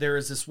book, there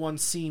is this one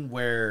scene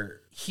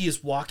where he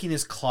is walking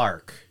as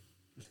Clark,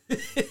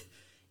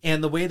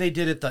 and the way they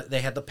did it, they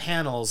had the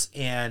panels,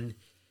 and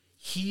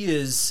he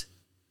is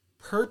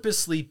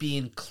purposely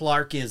being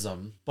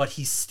Clarkism, but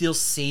he's still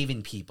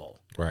saving people.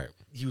 Right.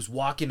 He was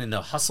walking in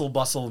a hustle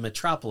bustle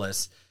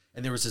metropolis,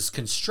 And there was this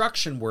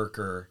construction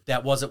worker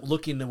that wasn't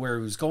looking to where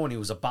he was going. He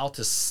was about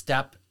to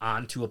step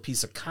onto a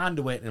piece of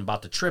conduit and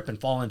about to trip and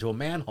fall into a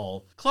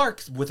manhole.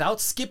 Clark,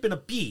 without skipping a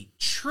beat,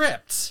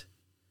 tripped,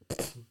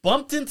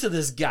 bumped into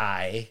this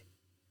guy,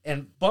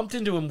 and bumped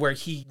into him where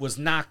he was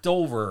knocked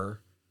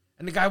over.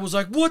 And the guy was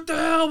like, what the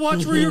hell?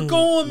 Watch where you're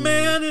going,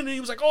 man. And he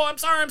was like, oh,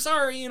 I'm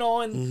sorry, you know,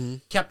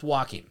 and kept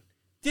walking.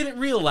 Didn't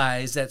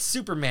realize that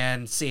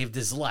Superman saved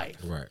his life.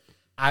 Right.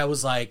 I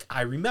was like,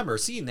 I remember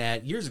seeing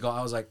that years ago.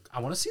 I was like, I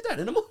want to see that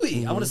in a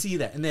movie. I want to see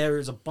that. And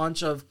there's a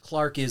bunch of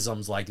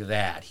Clarkisms like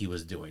that he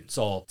was doing.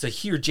 So to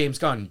hear James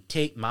Gunn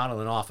take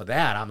modeling off of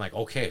that, I'm like,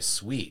 okay,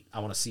 sweet.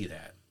 I want to see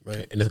that.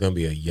 Right. And it's going to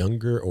be a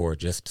younger or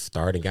just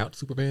starting out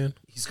Superman?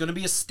 He's going to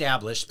be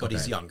established, but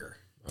he's younger.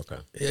 Okay.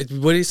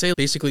 What did he say?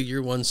 Basically,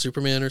 year one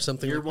Superman or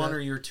something. Year like one that? or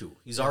year two.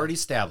 He's already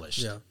established.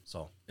 Yeah.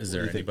 So Is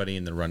there anybody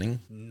in the running?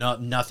 no,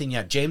 nothing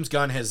yet. James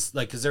Gunn has,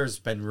 like, because there's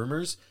been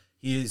rumors.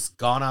 He's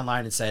gone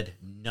online and said,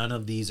 none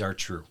of these are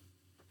true.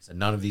 He said,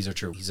 none of these are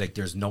true. He's like,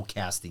 there's no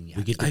casting yet.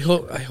 I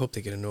hope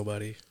they get a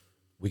nobody.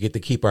 We get to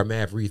keep our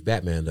Mav Reeves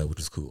Batman, though, which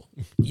is cool.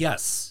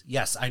 Yes.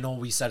 I know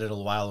we said it a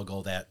while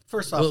ago that,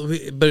 first off, Well,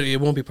 but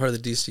it won't be part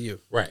of the DCU.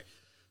 Right.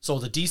 so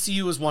the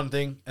DCU is one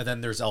thing, and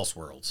then there's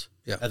Elseworlds.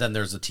 Yeah. And then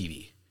there's the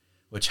TV,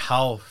 which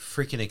how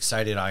freaking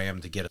excited I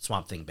am to get a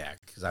Swamp Thing back,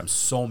 because I'm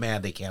so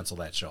mad they canceled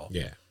that show.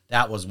 Yeah.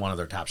 That was one of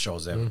their top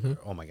shows ever.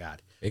 Oh, my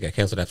God. They got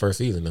canceled that first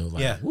season, though.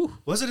 Like, Yeah. Woo.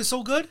 Was it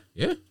so good?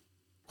 Yeah.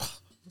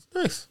 It's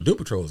nice. Doom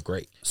Patrol is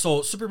great.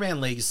 So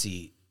Superman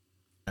Legacy,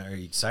 are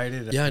you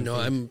excited? Yeah,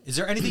 no, Is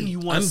there anything you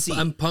want to see?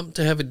 I'm pumped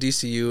to have a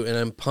DCU, and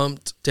I'm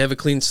pumped to have a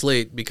clean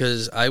slate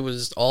because I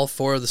was all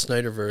for the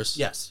Snyderverse.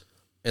 Yes.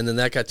 And then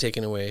that got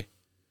taken away.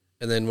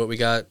 And then what we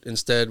got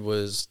instead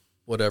was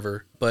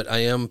whatever. But I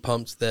am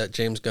pumped that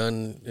James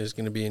Gunn is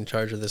going to be in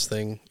charge of this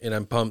thing, and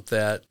I'm pumped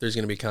that there's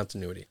going to be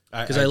continuity.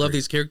 Because I love agree.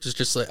 these characters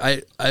just like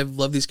I've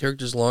loved these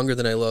characters longer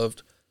than I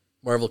loved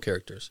Marvel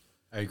characters.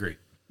 I agree.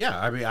 Yeah,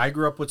 I mean, I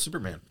grew up with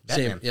Superman.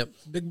 Batman. Same. Yep.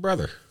 Big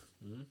Brother.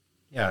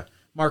 Yeah.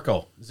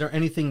 Marco, is there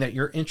anything that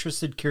you're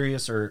interested,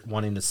 curious, or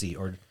wanting to see,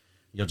 or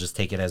you'll just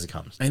take it as it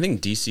comes? I think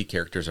DC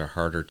characters are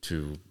harder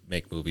to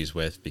make movies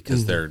with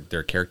because their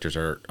characters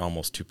are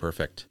almost too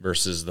perfect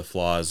versus the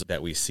flaws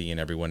that we see in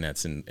everyone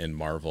that's in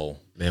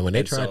Marvel. Man, when they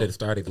And tried so- to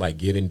start like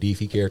giving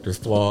DC characters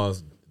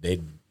flaws,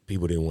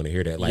 people didn't want to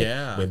hear that. Like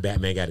when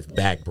Batman got his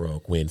back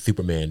broke, when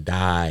Superman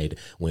died,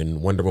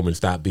 when Wonder Woman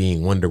stopped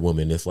being Wonder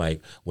Woman. It's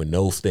like when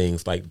those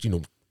things, like, you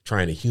know,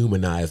 trying to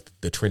humanize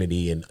the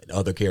Trinity and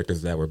other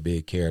characters that were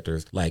big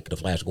characters, like the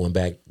Flash going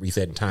back,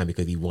 resetting time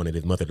because he wanted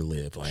his mother to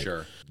live. Like,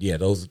 Sure. Yeah,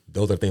 those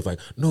are things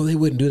like, no, they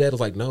wouldn't do that. It's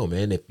like, no,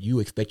 man, if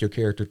you expect your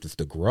characters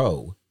to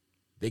grow,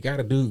 they got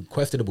to do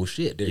questionable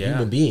shit. They're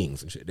human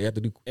beings and shit. They have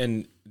to do.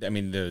 And I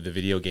mean, the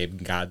video game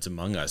Gods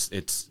Among Us,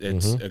 it's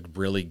a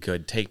really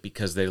good take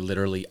because they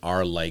literally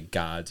are like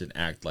gods and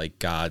act like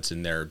gods,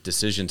 and their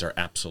decisions are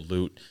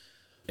absolute.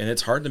 And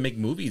it's hard to make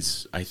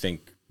movies, I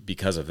think,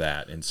 because of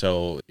that. And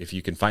so if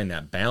you can find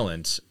that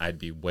balance, I'd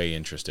be way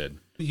interested.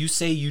 You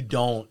say you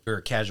don't, you're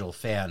a casual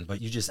fan, but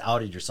you just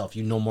outed yourself.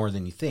 You know more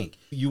than you think.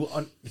 You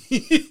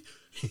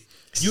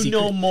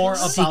know more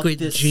about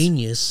this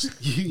genius.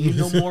 You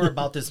know more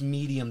about this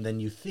medium than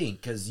you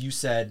think, because you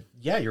said,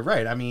 yeah, you're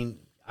right. I mean,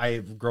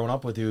 I've grown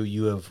up with you.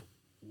 You have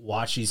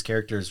watched these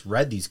characters,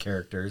 read these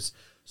characters,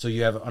 so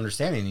you have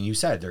understanding. And you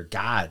said they're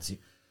gods.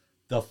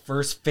 The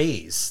first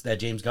phase that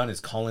James Gunn is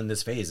calling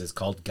this phase is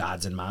called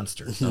Gods and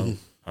Monsters. So,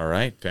 All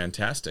right,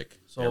 fantastic.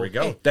 So, there we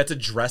go. hey. That's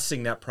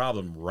addressing that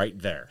problem right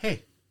there.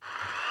 hey,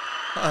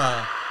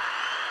 Yeah.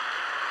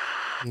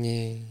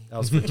 that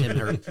was for Tim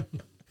Hurt.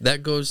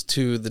 That goes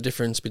to the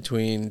difference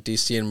between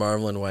DC and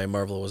Marvel and why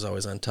Marvel was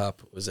always on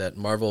top, was that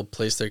Marvel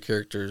placed their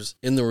characters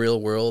in the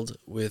real world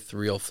with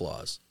real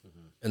flaws.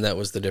 And that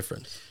was the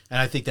difference. And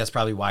I think that's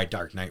probably why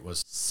Dark Knight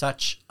was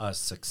such a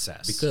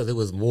success. Because it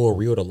was more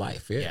real to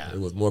life. Yeah. Yeah. It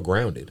was more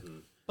grounded.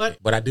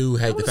 But I do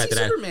hate the wanna fact see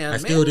that Superman, I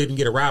still man. didn't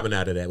get a Robin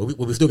out of that.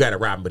 We still got a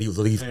Robin, but he was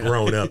at least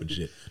grown up and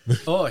shit.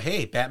 oh,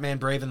 hey, Batman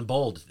Brave and the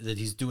Bold, that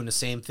he's doing the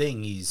same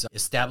thing. He's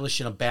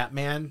establishing a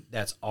Batman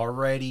that's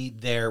already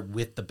there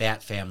with the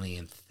Bat family.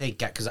 And thank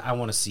God, because I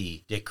want to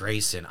see Dick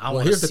Grayson. I Well,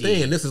 want to here's see the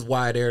thing, and this is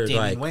why they're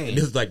Damian like, Wayne. and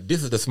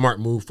this is the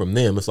smart move from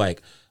them. It's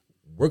like,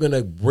 we're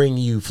gonna bring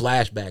you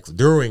flashbacks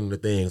during the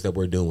things that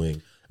we're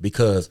doing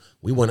because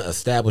we want to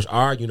establish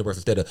our universe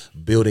instead of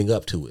building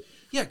up to it.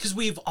 Yeah, because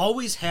we've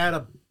always had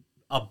a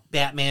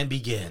Batman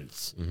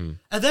Begins. And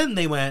then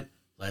they went,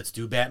 let's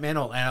do Batman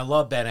old. And I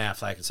love Ben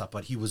Affleck and stuff,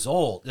 but he was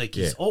old. Like,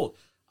 he's old.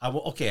 I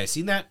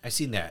seen that.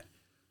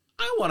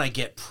 I want to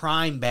get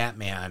prime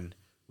Batman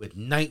with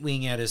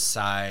Nightwing at his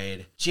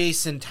side,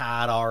 Jason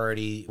Todd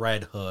already,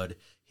 Red Hood,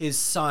 his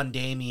son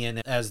Damian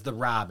as the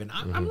Robin.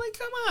 I'm like,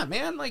 come on,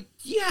 man. Like,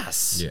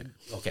 yes. Yeah.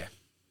 Okay.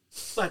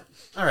 But,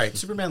 all right,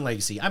 Superman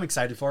Legacy. I'm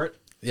excited for it.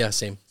 Yeah,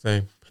 same.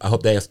 Same. I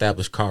hope they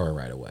establish Kara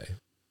right away.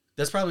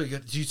 That's probably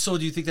good. Do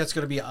you think that's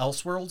going to be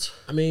Elseworlds?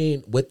 I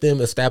mean, with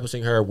them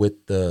establishing her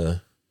with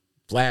the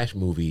Flash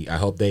movie, I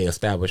hope they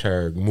establish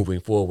her moving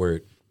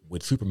forward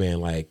with Superman,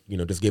 like, you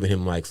know, just giving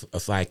him like a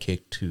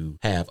sidekick to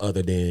have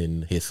other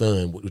than his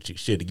son, which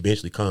should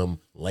eventually come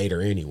later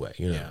anyway,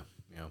 you know.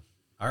 Yeah.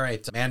 All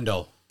right,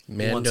 Mando. Who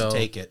wants Mando. to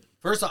take it?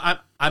 First,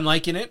 I'm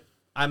liking it.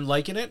 I'm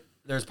liking it.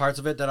 There's parts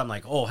of it that I'm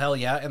like, oh, hell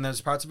yeah. And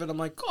there's parts of it I'm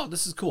like, oh,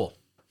 this is cool.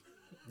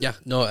 Yeah,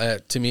 no,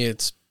 to me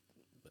it's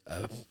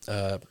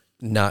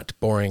not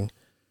boring.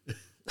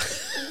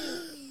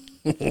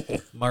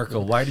 Marco,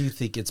 why do you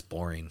think it's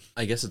boring?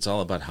 I guess it's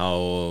all about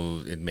how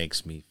it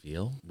makes me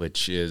feel,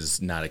 which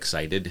is not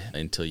excited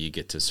until you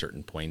get to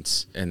certain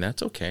points, and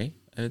that's okay.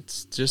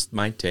 It's just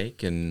my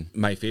take, and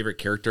my favorite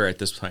character at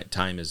this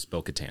time is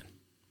Bo-Katan.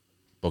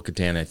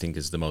 Bo-Katan, I think,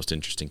 is the most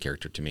interesting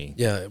character to me.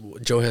 Yeah,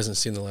 Joe hasn't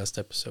seen the last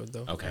episode,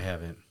 though. Okay. I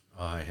haven't.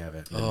 I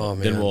haven't. Oh,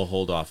 man. Then we'll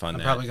hold off on I'm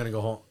that. probably going to go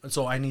home.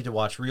 So I need to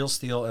watch Real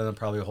Steel and then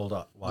probably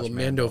watch Well, Mando.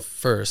 Mando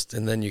first,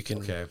 and then you can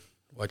Okay.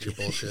 watch your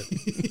bullshit.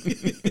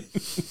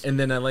 And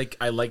then I like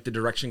the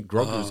direction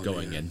Grogu's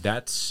going in.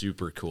 That's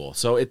super cool.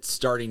 So it's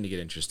starting to get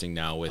interesting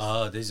now with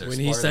Oh, these are when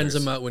he sends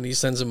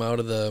spoilers. him out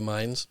of the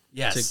mines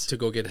Yes. to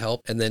go get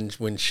help, and then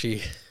when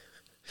she's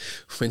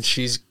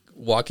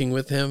walking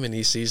with him and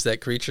he sees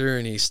that creature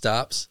and he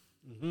stops,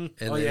 and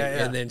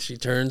yeah. then she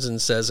turns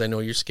and says, "I know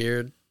you're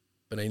scared,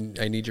 but I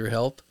need your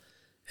help."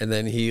 And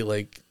then he,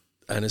 like,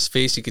 on his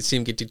face you could see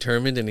him get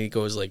determined, and he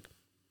goes like,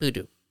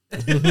 "Voodoo."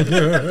 And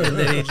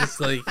then he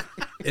just like,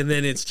 and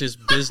then it's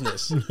just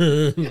business.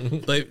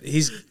 But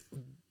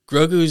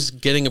Grogu's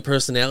getting a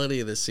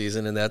personality this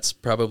season, and that's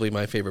probably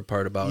my favorite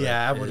part about it.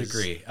 Yeah, I would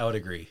agree.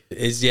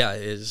 He's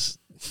just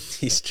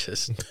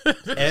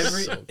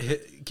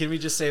Can we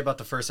just say about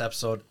the first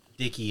episode,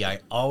 Dickie, I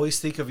always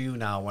think of you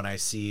now when I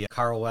see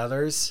Carl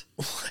Weathers.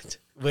 what?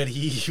 When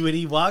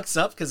he walks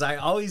up, because I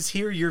always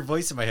hear your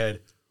voice in my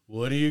head.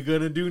 What are you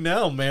gonna do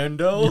now,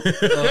 Mando? And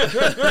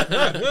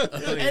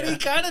he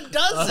kind of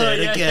does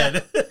it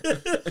again.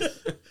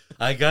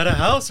 I got a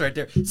house right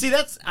there. See,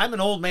 I'm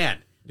an old man.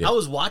 Yeah. I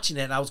was watching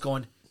it and I was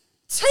going,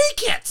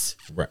 take it.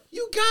 Right.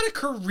 You got a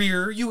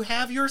career. You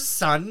have your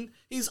son.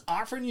 He's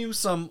offering you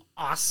some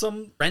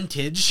awesome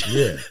rentage.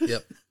 Yeah.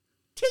 Yep.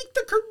 Take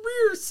the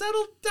career.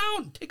 Settle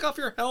down. Take off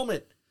your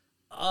helmet.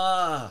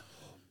 But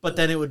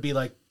then it would be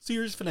like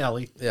series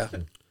finale. Yeah.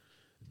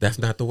 That's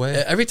not the way.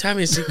 Every time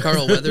I see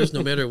Carl Weathers,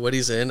 no matter what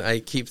he's in, I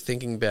keep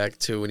thinking back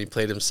to when he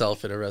played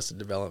himself in Arrested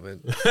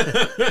Development,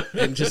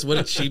 and just what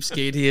a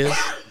cheapskate he is.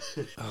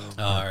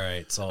 All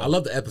right. So I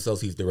love the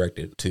episodes he's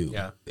directed too.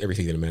 Yeah. Every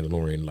season of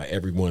Mandalorian, like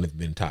every one has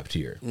been top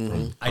tier.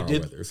 From I Carl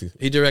did- Weathers.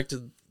 He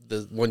directed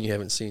the one you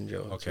haven't seen,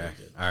 Joe. Okay.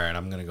 All right.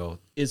 I'm gonna go.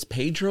 Is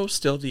Pedro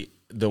still the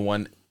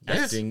one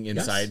Yes, acting yes.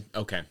 inside?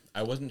 Okay,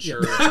 I wasn't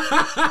sure.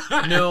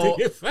 No.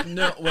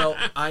 Well,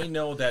 I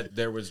know that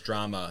there was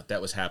drama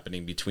that was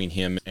happening between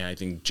him and I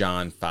think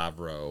John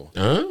Favreau,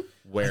 Huh?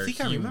 where I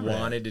think I he remember that.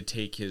 wanted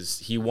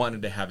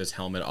to have his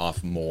helmet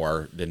off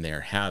more than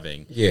they're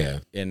having. Yeah.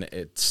 And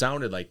it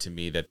sounded like to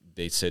me that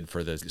they said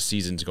for the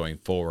seasons going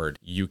forward,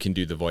 you can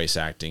do the voice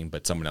acting,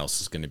 but someone else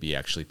is going to be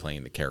actually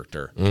playing the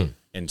character.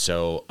 And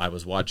so I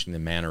was watching the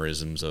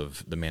mannerisms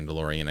of the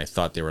Mandalorian. I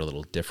thought they were a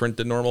little different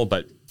than normal,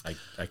 but I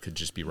could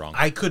just be wrong.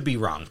 I could be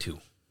wrong too.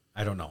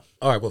 I don't know.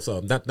 All right. Well, so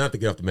not to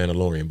get off the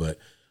Mandalorian, but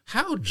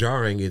how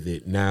jarring is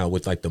it now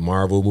with like the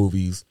Marvel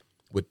movies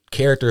with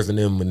characters in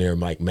them when they're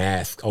like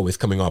masks always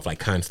coming off like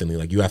constantly,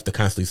 like you have to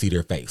constantly see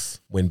their face.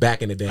 When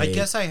back in the day, I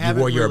guess I you haven't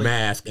wore your really-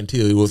 mask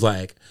until it was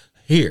like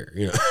here,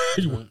 you know.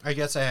 I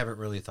guess I haven't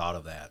really thought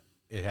of that.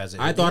 It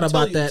hasn't. I thought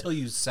about that until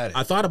you said it.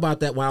 I thought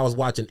about that when I was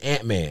watching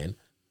Ant-Man,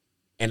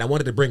 and I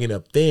wanted to bring it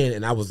up then,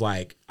 and I was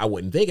like, I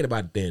wasn't thinking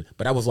about it then,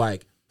 but I was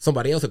like,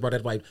 somebody else had brought that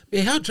up, like,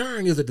 man, how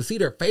jarring is it to see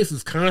their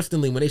faces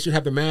constantly when they should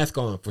have their mask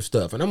on for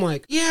stuff? And I'm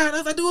like,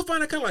 yeah, I do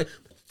find it kind of like,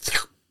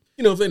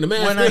 you know, the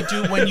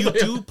mask. when you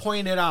do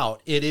point it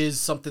out, it is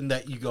something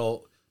that you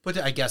go. But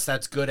I guess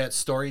that's good at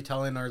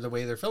storytelling or the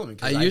way they're filming.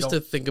 I used to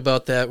think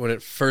about that when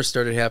it first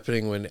started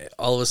happening, when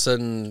all of a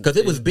sudden... Because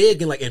it was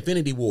big in like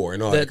Infinity War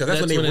and all that. Because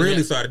that's when they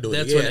really started doing it.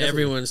 That's when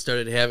everyone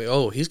started having,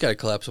 he's got a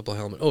collapsible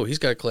helmet. Oh, he's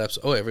got a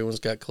collapsible... Oh, everyone's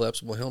got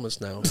collapsible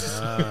helmets now.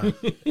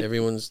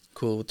 Everyone's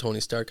cool with Tony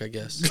Stark, I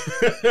guess.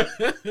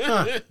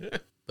 But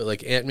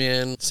like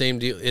Ant-Man, same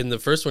deal. In the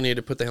first one, he had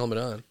to put the helmet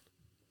on.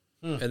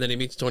 And then he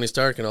meets Tony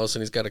Stark, and all of a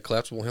sudden he's got a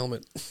collapsible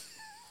helmet.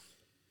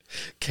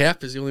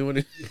 Cap is the only one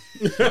who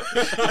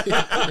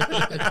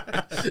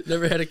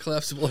never had a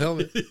collapsible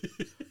helmet.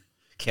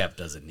 Cap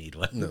doesn't need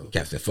one. No.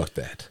 Cap said, fuck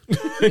that.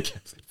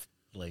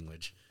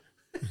 Language.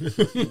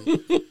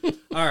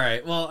 All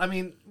right. Well, I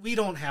mean, we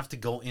don't have to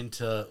go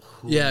into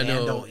who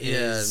Mando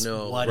is,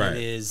 what Right.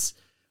 it is.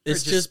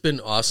 It's just been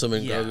awesome,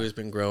 and Yeah. Grogu's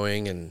been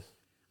growing, and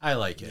I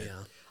like it. Yeah.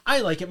 I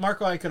like it.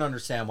 Marco, I can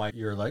understand why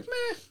you're like,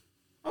 meh,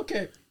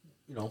 okay.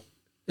 You know.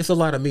 It's a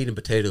lot of meat and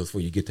potatoes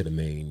before you get to the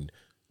main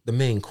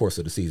course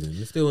of the season.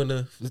 You're still in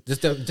the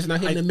just not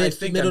hitting the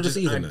middle of the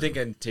season. I think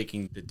I'm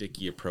taking the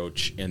Dickie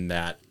approach in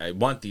that I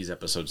want these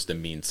episodes to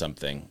mean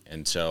something,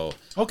 and so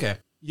Okay.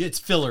 It's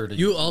filler to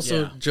you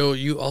also, yeah. Joe,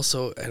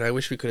 and I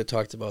wish we could have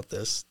talked about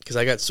this, because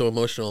I got so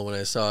emotional when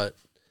I saw it.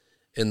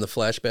 in the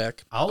flashback.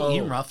 I'll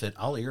earmuff it.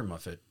 I'll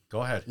earmuff it.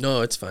 Go ahead.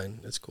 No, it's fine.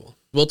 It's cool.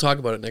 We'll talk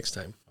about it next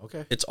time.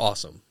 Okay. It's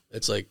awesome.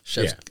 It's like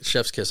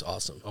Chef's Kiss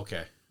awesome.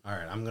 Okay. All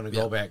right. I'm gonna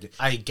go back.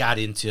 I got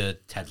into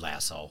Ted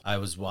Lasso. I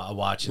was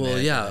watching. Well,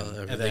 it, yeah,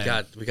 and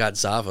then, we got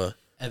Zava.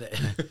 And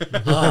then,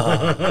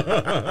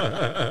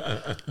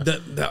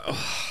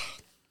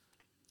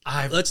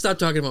 Let's stop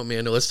talking about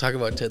Mando. Let's talk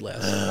about Ted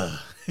Lasso.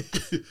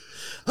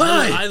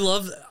 I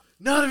love that.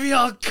 none of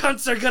y'all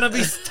cunts are gonna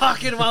be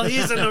talking while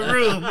he's in the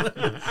room.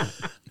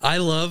 I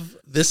love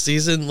this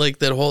season, like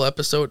that whole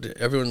episode.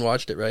 Everyone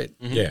watched it, right?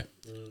 Mm-hmm. Yeah.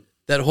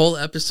 That whole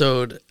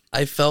episode,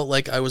 I felt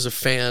like I was a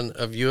fan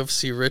of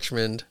UFC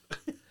Richmond,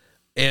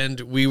 and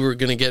we were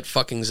gonna get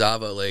fucking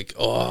Zava. Like,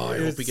 I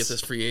hope we get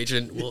this free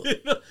agent. Well,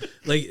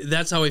 like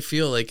that's how I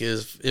feel. Like,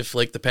 if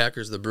like the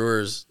Packers, the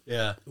Brewers,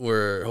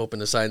 were hoping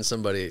to sign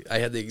somebody. I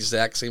had the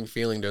exact same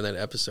feeling during that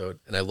episode,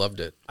 and I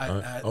loved it.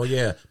 Oh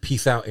yeah,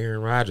 peace out,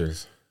 Aaron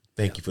Rodgers.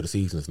 Thank you for the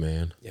seasons,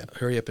 man. Yeah,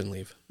 hurry up and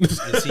leave.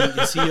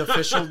 Is he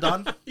official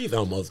done? He's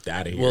almost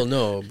out of here. Well,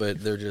 no,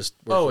 but they're just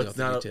working it's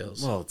out not. the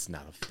details. It's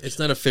not official. It's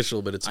not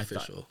official, but it's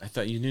official. I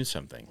thought you knew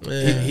something.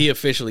 He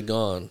officially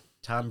gone.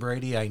 Tom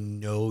Brady, I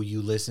know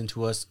you listen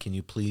to us. Can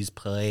you please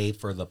play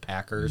for the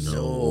Packers?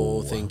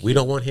 No, thank you. We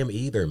don't want him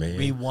either, man.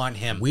 We want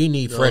him. We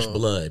need fresh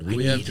blood.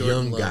 We have need Jordan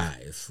young Love.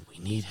 guys. We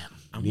need him.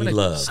 We need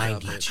love. I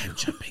need you.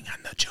 Jumping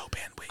on the Joe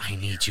bandwagon. I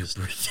need you,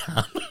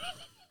 Tom.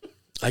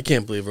 I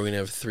can't believe we're going to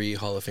have 3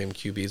 Hall of Fame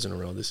QBs in a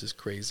row. This is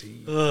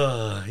crazy.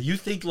 You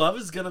think Love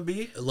is going to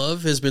be?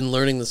 Love has been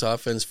learning this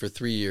offense for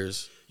 3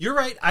 years. You're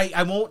right.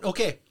 I won't.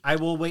 Okay, I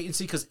will wait and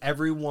see because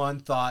everyone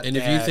thought And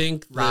that if you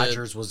think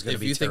Rodgers was going to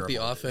be if you think the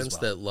terrible offense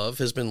as well. that Love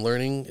has been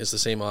learning is the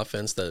same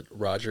offense that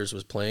Rodgers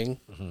was playing,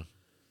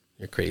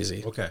 you're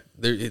crazy. Okay.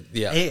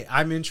 Yeah. Hey,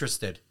 I'm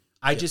interested.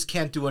 I just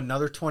can't do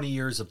another 20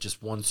 years of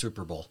just one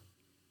Super Bowl.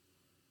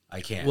 I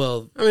can't.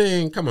 Well, I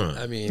mean, come on.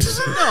 I mean,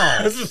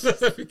 no,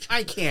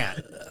 I can't.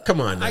 Come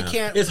on now. I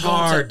can't. It's go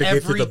hard to get to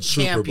every the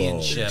Super Bowl.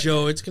 championship.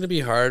 Joe, it's going to be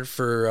hard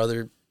for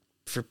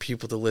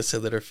people to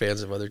listen that are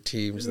fans of other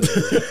teams.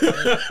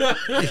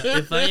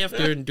 If I have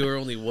to endure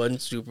only one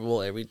Super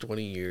Bowl every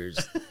 20 years,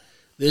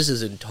 this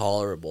is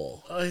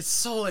intolerable. It's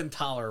so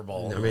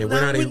intolerable. I mean,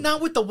 we're not even-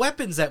 not with the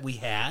weapons that we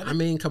had. I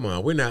mean, come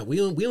on. We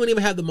don't even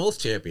have the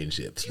most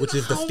championships, which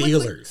is the how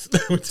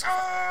Steelers.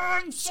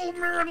 I'm so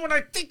mad when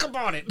I think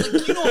about it.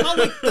 Like, you know how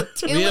like the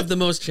talent, We have the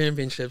most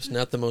championships,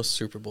 not the most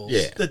Super Bowls.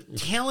 Yeah. the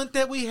talent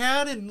that we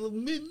had, and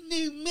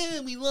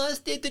man, we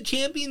lost at the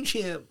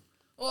championship.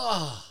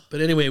 Oh,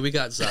 But anyway, we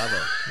got Zava.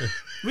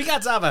 we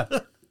got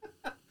Zava.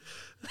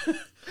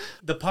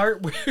 The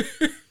part where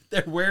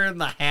they're wearing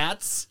the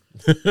hats,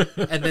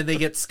 and then they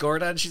get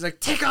scored on. She's like,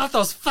 "Take off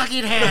those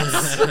fucking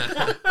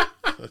hats."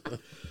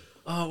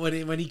 Oh,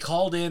 when he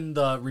called in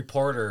the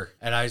reporter,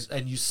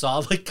 and you saw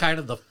like kind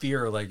of the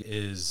fear, like,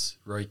 is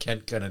Roy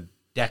Kent gonna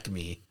deck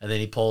me? And then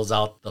he pulls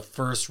out the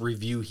first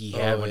review he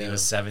had when he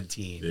was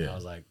 17. Yeah. I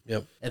was like,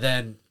 Yep. And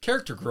then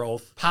character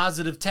growth,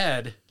 positive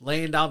Ted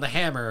laying down the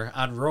hammer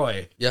on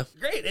Roy. Yeah.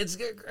 Great, it's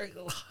great.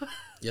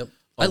 Yep.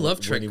 I love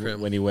Trent when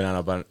Grimm. when he went on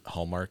about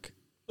Hallmark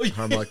movies.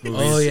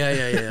 Oh,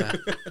 yeah.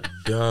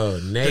 Duh,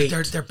 Nate.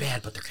 They're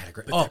bad, but they're kind of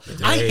great. Oh,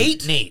 I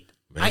hate Nate.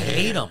 I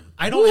hate him.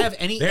 I don't have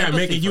any. They're empathy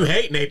making you for him.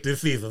 hate Nate this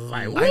season.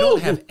 Like, I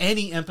don't have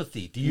any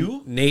empathy. Do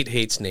you? Nate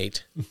hates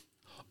Nate.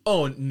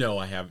 Oh no,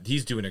 I have.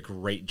 He's doing a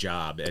great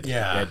job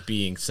at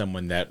being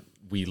someone that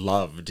we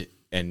loved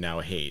and now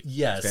hate.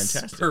 Yes,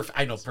 Fantastic. Perfect.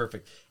 I know,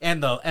 perfect.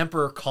 And the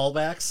Emperor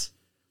callbacks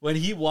when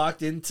he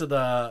walked into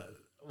the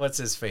what's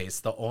his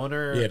face, the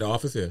owner Yeah, the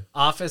office here.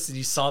 office, and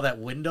you saw that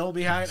window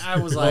behind. I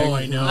was like,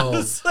 I know. I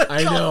was like,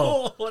 I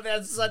know. Oh,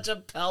 that's such a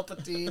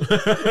Palpatine.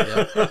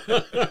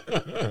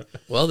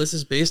 Well, this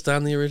is based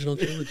on the original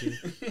trilogy.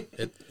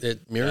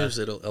 It mirrors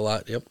it a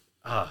lot. Yep.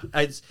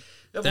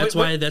 That's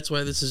why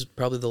this is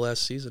probably the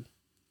last season.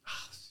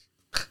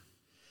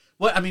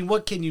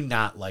 What can you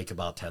not like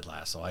about Ted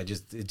Lasso? It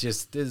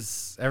just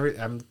is.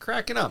 I'm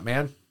cracking up,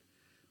 man.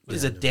 What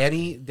is it,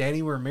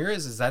 Danny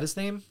Ramirez? Is that his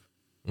name?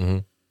 Mm-hmm.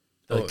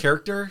 The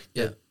character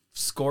Yeah. that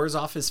scores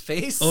off his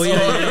face. Oh,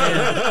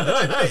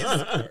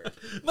 yeah.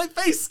 My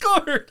face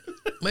scored.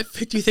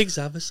 Do you think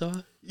Zava saw?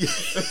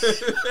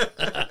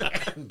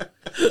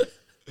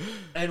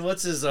 And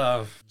what's his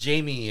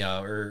Jamie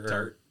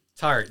or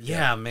Tart?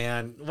 Yeah,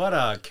 man, what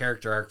a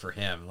character arc for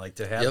him. Like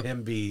to have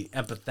him be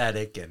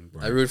empathetic and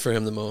I root for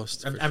him the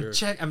most. I'm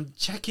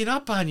checking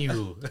up on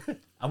you.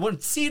 I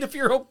want to see if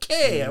you're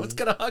okay. I was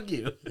gonna hug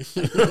you.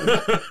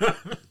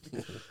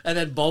 And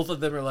then both of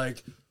them are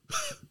like,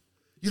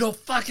 "You don't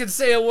fucking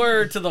say a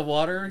word to the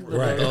water."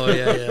 Right. Oh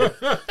yeah.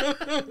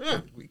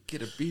 We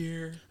get a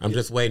beer. I'm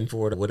just waiting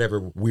for whatever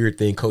weird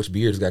thing Coach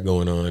Beard's got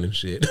going on and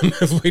shit. I'm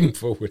just waiting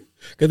for it.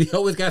 Because he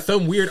always got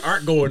some weird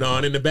art going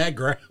on in the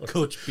background.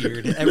 Coach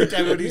Beard. Every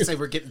time when you say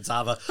we're getting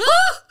Zava,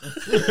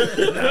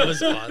 That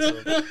was awesome.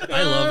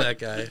 I love that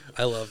guy.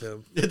 I love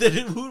him.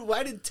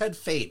 why did Ted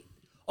faint?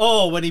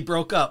 Oh, when he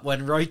broke up,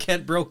 when Roy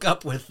Kent broke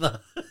up with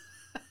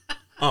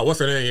Oh, what's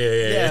her name?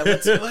 Yeah.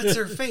 what's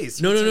her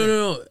face?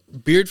 No.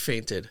 Beard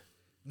fainted.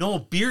 No,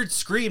 Beard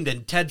screamed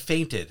and Ted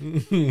fainted.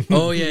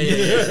 Oh,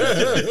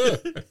 yeah.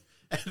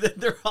 And then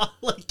they're all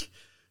like,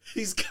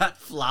 he's got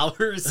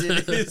flowers in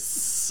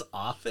his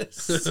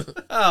office.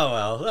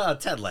 Oh, well,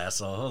 Ted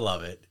Lasso. I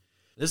love it.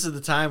 This is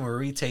the time where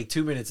we take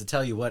 2 minutes to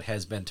tell you what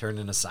has been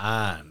turning us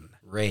on.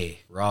 Ray,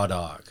 Raw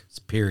Dog,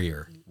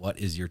 Superior, what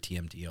is your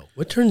TMTO?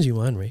 What turns you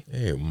on, Ray?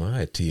 Hey,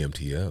 my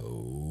TMTO.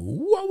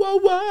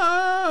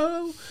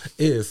 Whoa.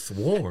 Is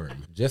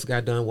Swarm. Just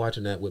got done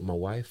watching that with my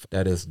wife.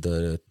 That is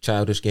the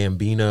Childish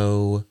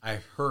Gambino. I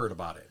heard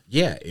about it.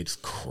 Yeah, it's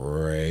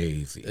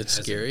crazy. It's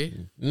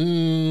scary.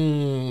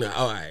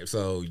 All right,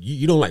 so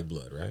you don't like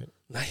blood, right?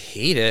 I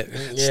hate it.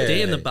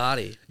 Stay in the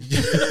body.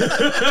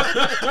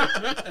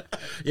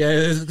 Yeah,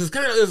 it's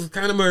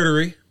kind of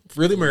murdery.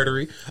 Really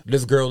murdery.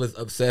 This girl is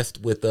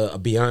obsessed with a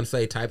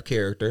Beyonce type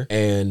character,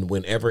 and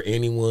whenever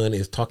anyone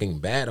is talking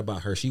bad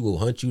about her, she will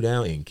hunt you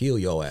down and kill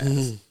your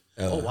ass.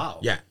 Oh wow!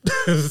 Yeah,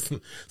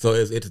 so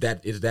it's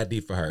that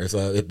deep for her.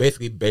 So it's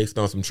basically based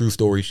on some true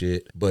story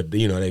shit. But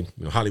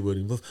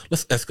Hollywood.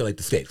 Let's escalate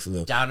the stakes.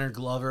 Donald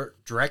Glover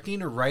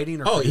directing or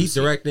writing or he's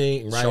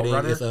directing, writing,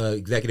 showrunner? it's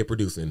executive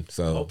producing.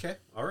 So Okay,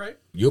 all right.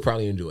 you'll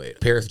probably enjoy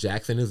it. Paris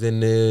Jackson is in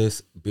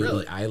this. Billie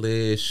Really?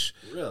 Eilish.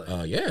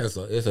 Really? Yeah, it's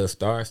a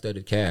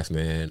star-studded cast,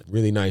 man.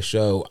 Really nice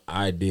show.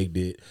 I digged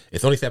it.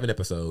 It's only 7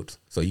 episodes,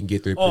 so you can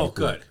get through it pretty Oh, quick.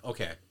 good.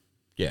 Okay.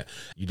 Yeah,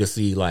 you just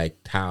see like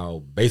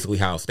how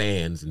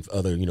stands and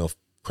other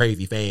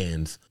crazy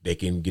fans, they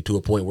can get to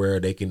a point where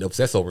they can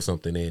obsess over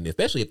something, and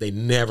especially if they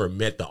never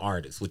met the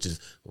artist, which is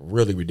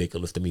really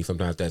ridiculous to me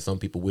sometimes, that some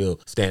people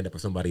will stand up for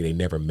somebody they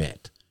never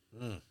met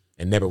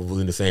and never was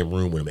in the same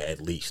room with them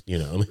at least.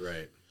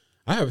 Right.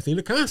 I haven't seen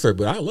a concert,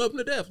 but I love them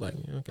to death. Like,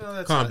 okay,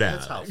 Well, calm down.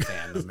 That's how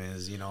fandom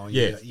is,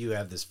 Yeah. You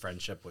have this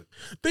friendship with.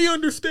 They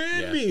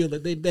understand Yeah. me.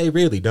 Like, they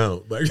really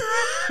don't. But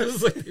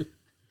it's like,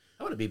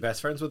 I want to be best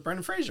friends with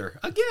Brendan Fraser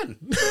again.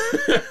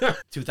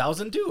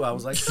 2002, I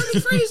was like,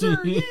 Brendan Fraser,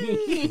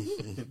 yay!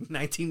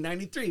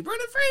 1993,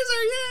 Brendan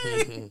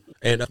Fraser, yay!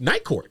 and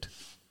Night Court.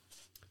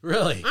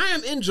 Really? I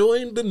am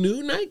enjoying the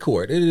new Night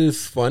Court. It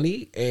is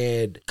funny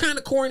and kind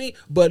of corny,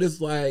 but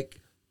it's like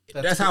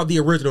that's how the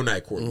original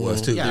Night Court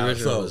was too. Yeah, The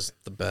original So, was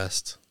the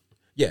best.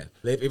 yeah,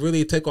 it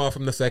really took off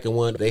from the second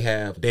one. They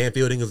have Dan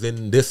Fielding is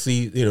in this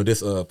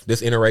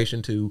this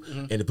iteration too,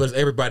 and plus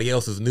everybody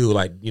else is new.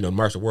 Like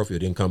Marsha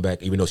Warfield didn't come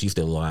back, even though she's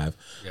still alive.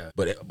 Yeah.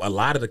 But a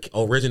lot of the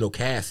original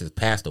cast has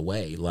passed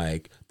away.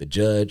 Like the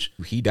judge,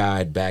 he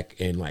died back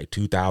in like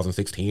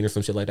 2016 or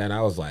some shit like that. And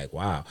I was like,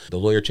 wow. The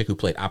lawyer chick who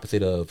played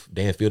opposite of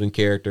Dan Fielding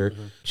character,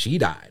 she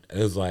died. It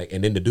was like,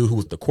 and then the dude who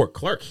was the court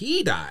clerk,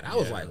 he died. I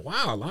was like,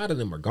 wow, a lot of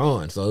them are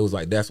gone. So it was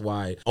like that's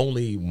why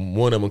only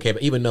one of them came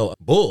back. Even though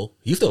Bull,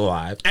 he's still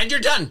alive. And you're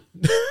done.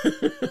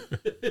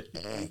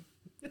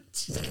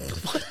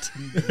 What?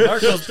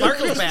 Marco's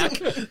back.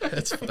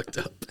 That's fucked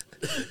up.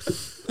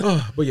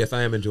 But yes,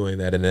 I am enjoying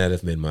that, and that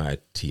has been my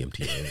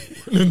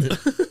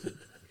TMTO.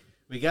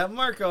 We got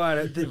Marco on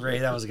it. Ray,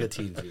 that was a good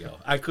team for you.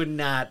 I could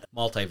not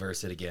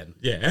multiverse it again.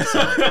 Yeah.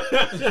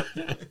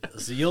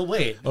 So you'll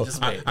wait.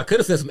 Just wait. I could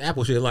have said some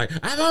Apple shit like,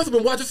 I've also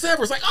been watching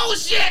Severance. Like, oh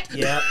shit!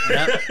 Yep.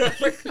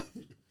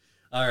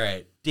 All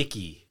right.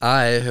 Dickie.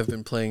 I have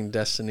been playing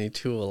Destiny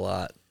 2 a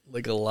lot.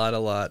 Like a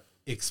lot.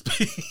 You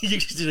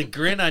did a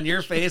grin on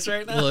your face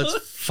right now? Well,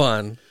 it's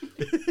fun.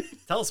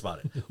 Tell us about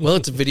it. Well,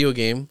 it's a video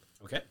game.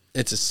 Okay.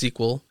 It's a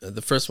sequel.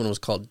 The first one was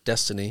called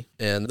Destiny,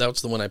 and that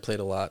was the one I played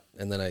a lot,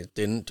 and then I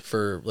didn't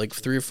for like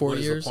 3 or 4 What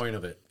is years. the point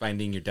of it?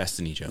 Finding your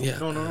destiny, Joe. Yeah.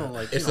 No.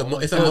 Like, It's you know,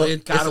 a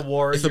God of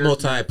War. It's a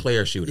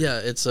multiplayer shooter. Yeah,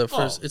 it's a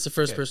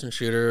first person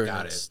shooter.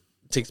 Got and it.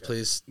 Takes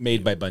place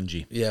Made by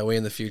Bungie. way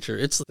in the future.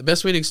 It's the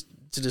best way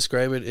to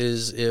describe it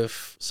is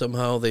if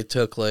somehow they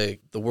took like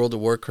the World of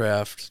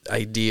Warcraft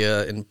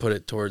idea and put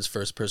it towards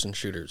first person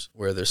shooters,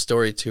 where there's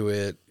story to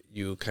it.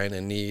 You kind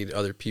of need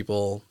other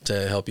people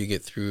to help you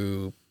get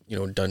through,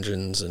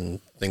 dungeons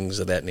and things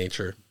of that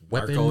nature.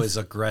 Marco is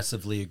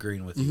aggressively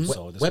agreeing with you.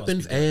 So this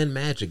Weapons must be good. and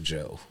magic,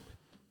 Joe.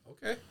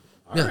 Okay.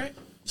 All right.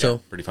 Yeah. So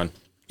Pretty fun.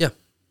 yeah,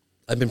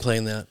 I've been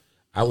playing that.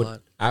 I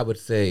lot. would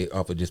say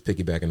off of just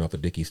piggybacking off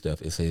of Dickie's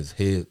stuff, it says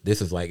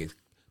this is like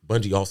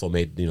Bungie also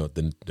made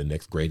the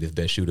next greatest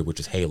best shooter, which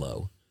is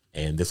Halo,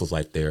 and this was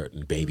like their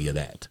baby of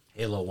that.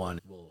 Halo 1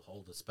 will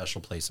hold a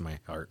special place in my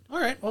heart. All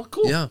right. Well,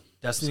 cool. Yeah.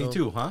 Destiny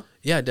 2, huh?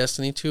 Yeah,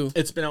 Destiny 2.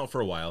 It's been out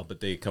for a while, but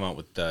they come out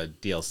with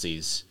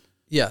DLCs,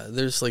 Yeah,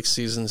 there's like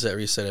seasons that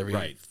reset every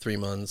Right. 3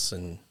 months,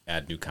 and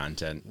add new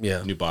content,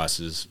 Yeah. new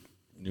bosses,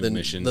 new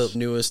missions. the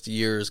newest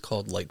year is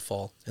called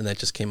Lightfall, and that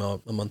just came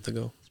out a month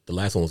ago. The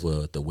last one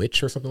was The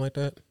Witch or something like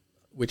that.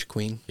 Witch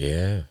Queen.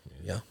 Yeah.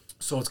 Yeah.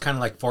 So it's kind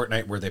of like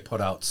Fortnite where they put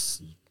out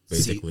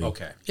Basically.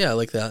 Okay. Yeah, I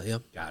like that. Yeah.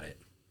 Got it.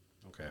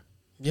 Okay.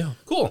 Yeah.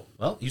 Cool.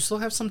 Well, you still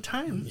have some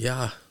time.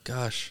 Yeah.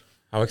 Gosh.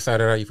 How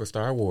excited are you for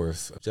Star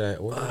Wars? Jedi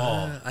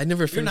Order? I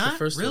never finished the not?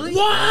 first Really?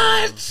 one.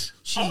 What?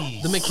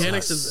 Jeez. The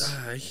mechanics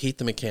of I hate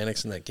the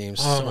mechanics in that game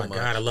Oh so my much.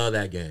 god, I love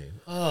that game.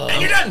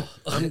 And you're done.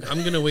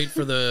 I'm gonna wait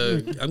for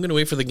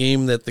the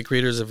game that the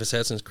creators of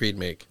Assassin's Creed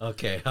make.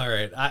 Okay, all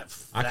right. I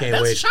can't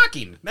that's wait.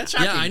 Shocking. That's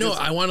shocking. Yeah, I know. 'cause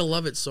I want to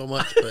love it so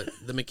much, but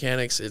the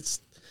mechanics, it's.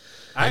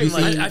 I'm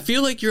like, I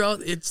feel like you're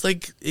out. It's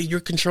like you're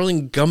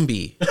controlling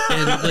Gumby,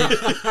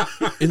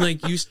 and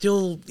like you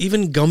still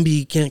even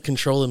Gumby can't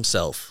control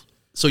himself.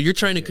 So you're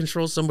trying to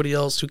control somebody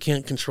else who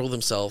can't control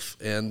themselves,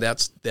 and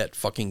that's that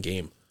fucking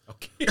game.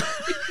 okay.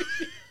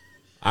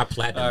 I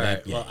platinum All that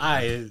right. game.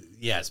 Well,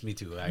 yes, me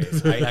too. I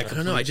I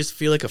don't know. I just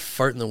feel like a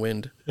fart in the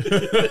wind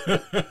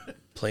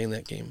playing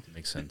that game.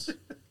 Makes sense.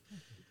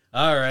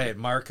 All right,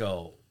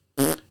 Marco.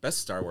 Best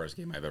Star Wars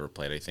game I've ever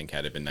played, I think,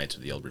 had it been Knights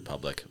of the Old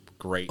Republic.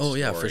 Great. Oh,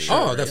 yeah, for story, sure.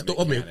 Oh, great that's I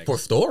mean mechanics. for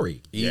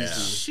story. Yeah.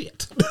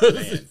 Shit.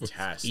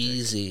 Fantastic.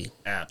 Easy.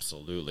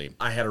 Absolutely.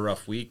 I had a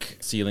rough week.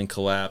 Ceiling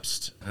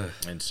collapsed,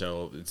 and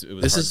so it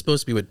was. This hard. is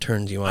supposed to be what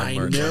turns you on. I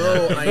Mark.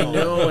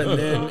 know.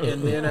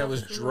 And then I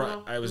was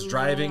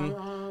driving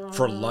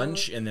for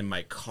lunch, and then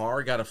my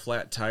car got a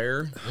flat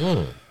tire.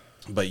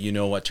 But you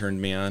know what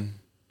turned me on?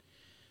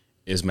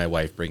 Is my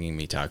wife bringing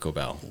me Taco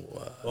Bell.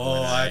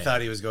 Oh, I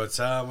thought he was going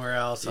somewhere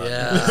else.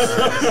 Yeah.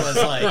 It was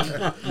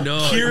like, No.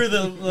 hear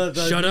the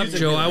Shut up, music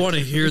Joe. in I it. want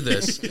to hear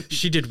this.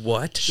 She did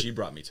what? She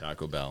brought me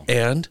Taco Bell.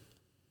 And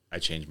I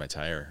changed my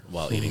tire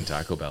while eating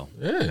Taco Bell.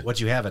 Yeah. What'd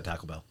you have at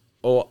Taco Bell?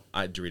 Oh,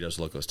 I had Doritos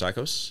Locos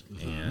Tacos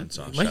and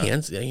soft my shell.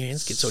 hands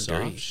get so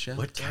dirty. Soft shell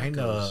What kind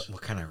tacos.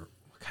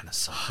 of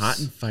sauce? Hot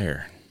and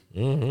fire.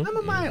 I'm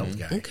a mild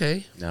guy.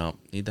 Okay. No,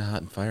 need the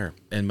hot and fire.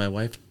 And my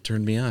wife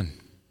turned me on.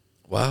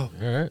 Wow.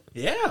 All right.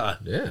 Yeah.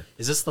 Yeah.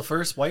 Is this the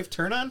first wife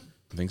turn on?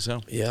 I think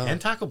so. Yeah.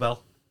 And Taco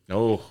Bell.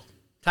 Oh,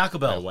 Taco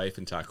my Bell wife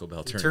and Taco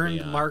Bell turned me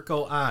turned on.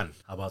 Marco on.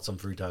 How about some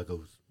free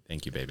tacos?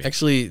 Thank you, baby.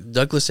 Actually,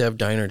 Douglas Ave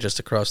Diner just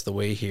across the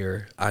way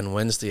here. On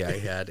Wednesday, I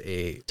had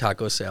a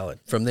taco salad.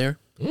 From there,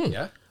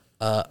 Yeah.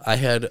 I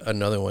had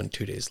another one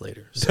 2 days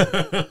later. So.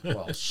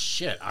 Well,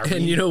 shit.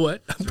 And you know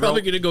what? I'm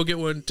probably going to go get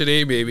one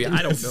today, maybe.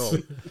 I don't know.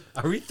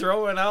 Are we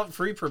throwing out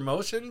free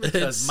promotion?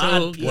 Because It's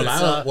Mod so- Pizza.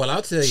 I'll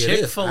tell you this.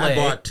 Chick-fil-A. I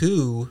bought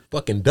 2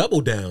 fucking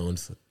double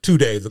downs 2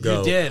 days ago.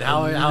 You did?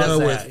 How's that that?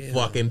 was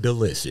fucking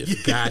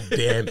delicious. God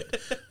damn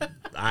it.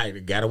 I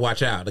gotta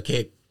watch out. I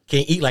can't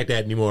eat like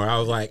that anymore. I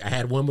was like, I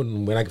had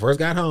one when I first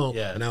got home,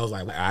 Yeah. and I was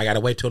like, I gotta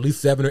wait till at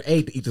least 7 or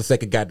 8 to eat the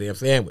second goddamn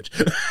sandwich.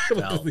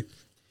 Well,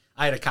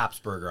 I had a Cops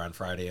burger on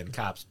Friday, and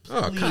Cops,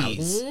 Oh,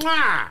 please,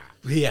 Mwah!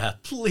 yeah,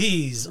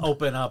 please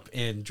open up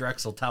in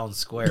Drexel Town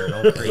Square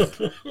at Oak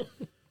Creek.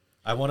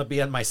 I want to be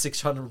on my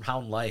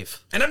 600-pound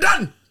life. And I'm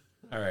done.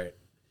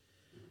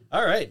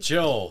 All right,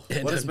 Joe.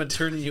 What has been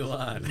turning you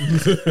on?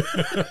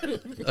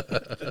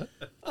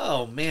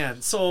 Oh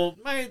man, so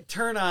my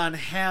turn on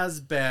has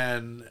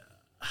been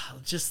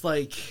just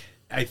like,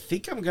 I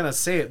think I'm gonna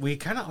say it. We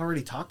kind of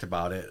already talked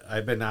about it.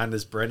 I've been on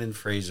this Brendan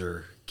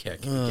Fraser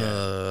kick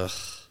again.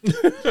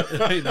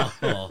 I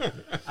know.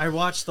 I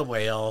watched The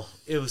Whale.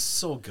 It was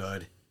so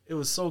good. It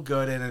was so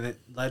good, and it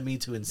led me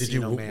to Encino Did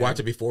you Man. watch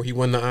it before he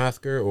won the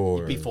Oscar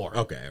or Before.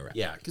 Okay, all right.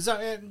 Yeah, because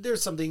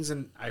there's some things,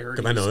 and I heard.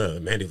 Because I know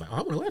Mandy's like, I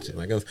want to watch it.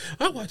 Like,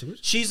 I'll watch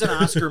it. She's an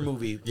Oscar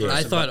movie. Yeah. I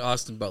person, thought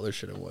Austin Butler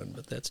should have won,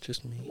 but that's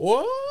just me.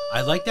 What? I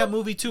like that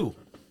movie too,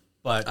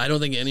 but I don't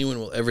think anyone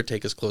will ever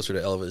take us closer to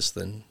Elvis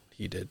than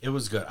he did. it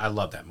was good. I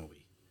love that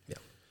movie. Yeah.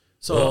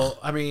 So Ugh.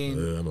 I mean,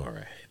 I'm all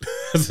right.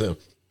 So,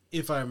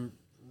 if I'm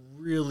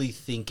really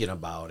thinking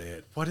about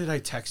it, what did I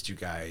text you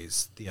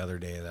guys the other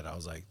day that I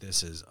was like,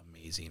 this is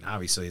amazing?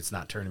 Obviously, it's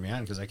not turning me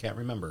on because I can't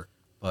remember.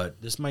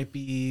 But this might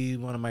be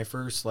one of my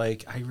first,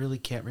 like, I really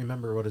can't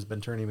remember what has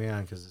been turning me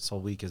on because this whole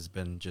week has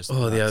been just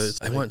Oh, yeah. nuts.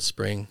 I want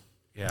spring.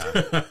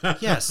 Yeah.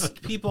 Yes,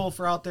 people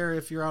for out there,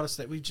 if you're out of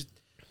state,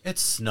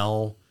 it's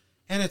snow,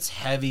 and it's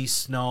heavy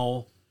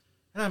snow,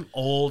 and I'm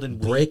old and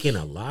weak. breaking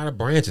a lot of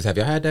branches. Have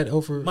y'all had that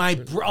over?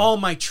 All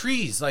my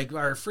trees, like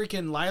our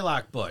freaking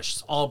lilac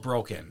bush, all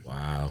broken.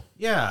 Wow.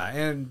 Yeah,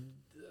 and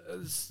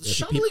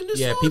shoveling this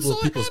snow, it's people's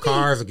so heavy.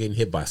 cars are getting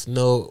hit by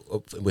snow.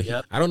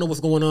 Yep. I don't know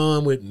what's going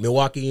on with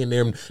Milwaukee and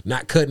them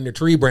not cutting their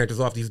tree branches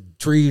off these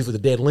trees with the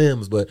dead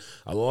limbs, but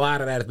a lot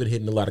of that has been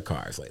hitting a lot of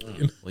cars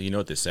lately. Well, you know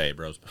what they say,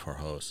 bros before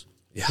hoes.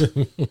 Yeah.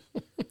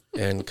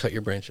 And cut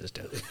your branches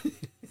down.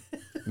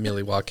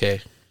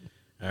 Milwaukee.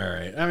 All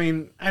right. I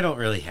mean, I don't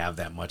really have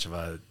that much of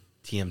a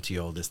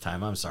TMTO this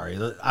time. I'm sorry.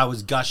 I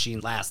was gushing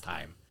last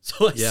time.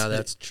 So Yeah,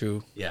 that's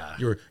true. yeah.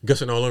 You were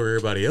gushing all over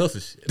everybody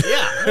else's shit.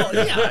 Yeah, well,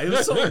 yeah, it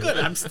was so good.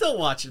 I'm still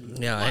watching.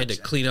 Yeah, I had to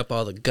clean up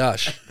all the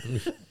gush.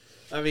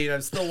 I mean,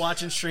 I'm still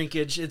watching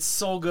Shrinkage. It's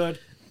so good.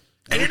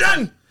 And you're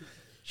done.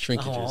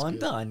 Shrinkage is Oh, I'm good.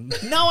 done.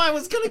 No, I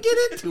was going to get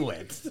into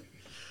it.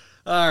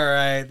 All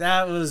right.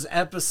 That was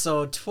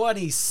episode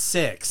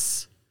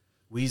 26.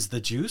 Wheeze the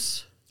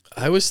Juice.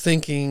 I was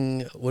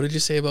thinking, what did you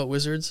say about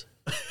wizards?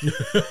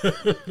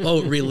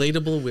 Oh,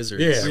 relatable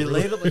wizards. Yeah.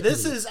 Relatable.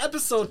 This is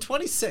episode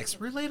 26.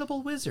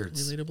 Relatable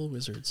Wizards. Relatable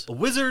wizards. A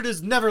wizard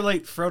is never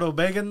late, Frodo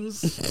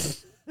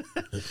Baggins.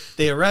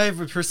 They arrive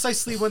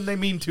precisely when they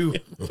mean to.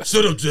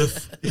 Shut up,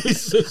 Jeff.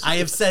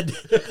 I've said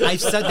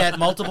that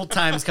multiple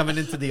times coming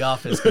into the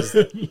office because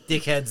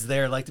dickheads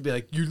there like to be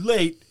like, "You're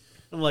late."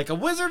 I'm like, a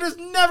wizard is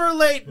never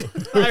late.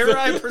 I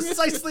arrive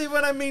precisely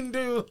when I mean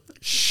to.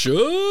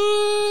 Shush.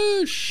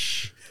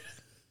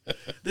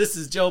 This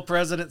is Joe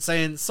President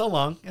saying so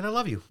long and I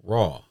love you.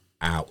 Raw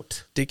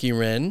out. Dickie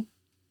Wren.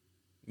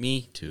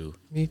 Me too.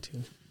 Me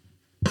too.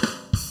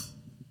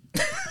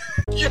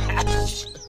 Yes!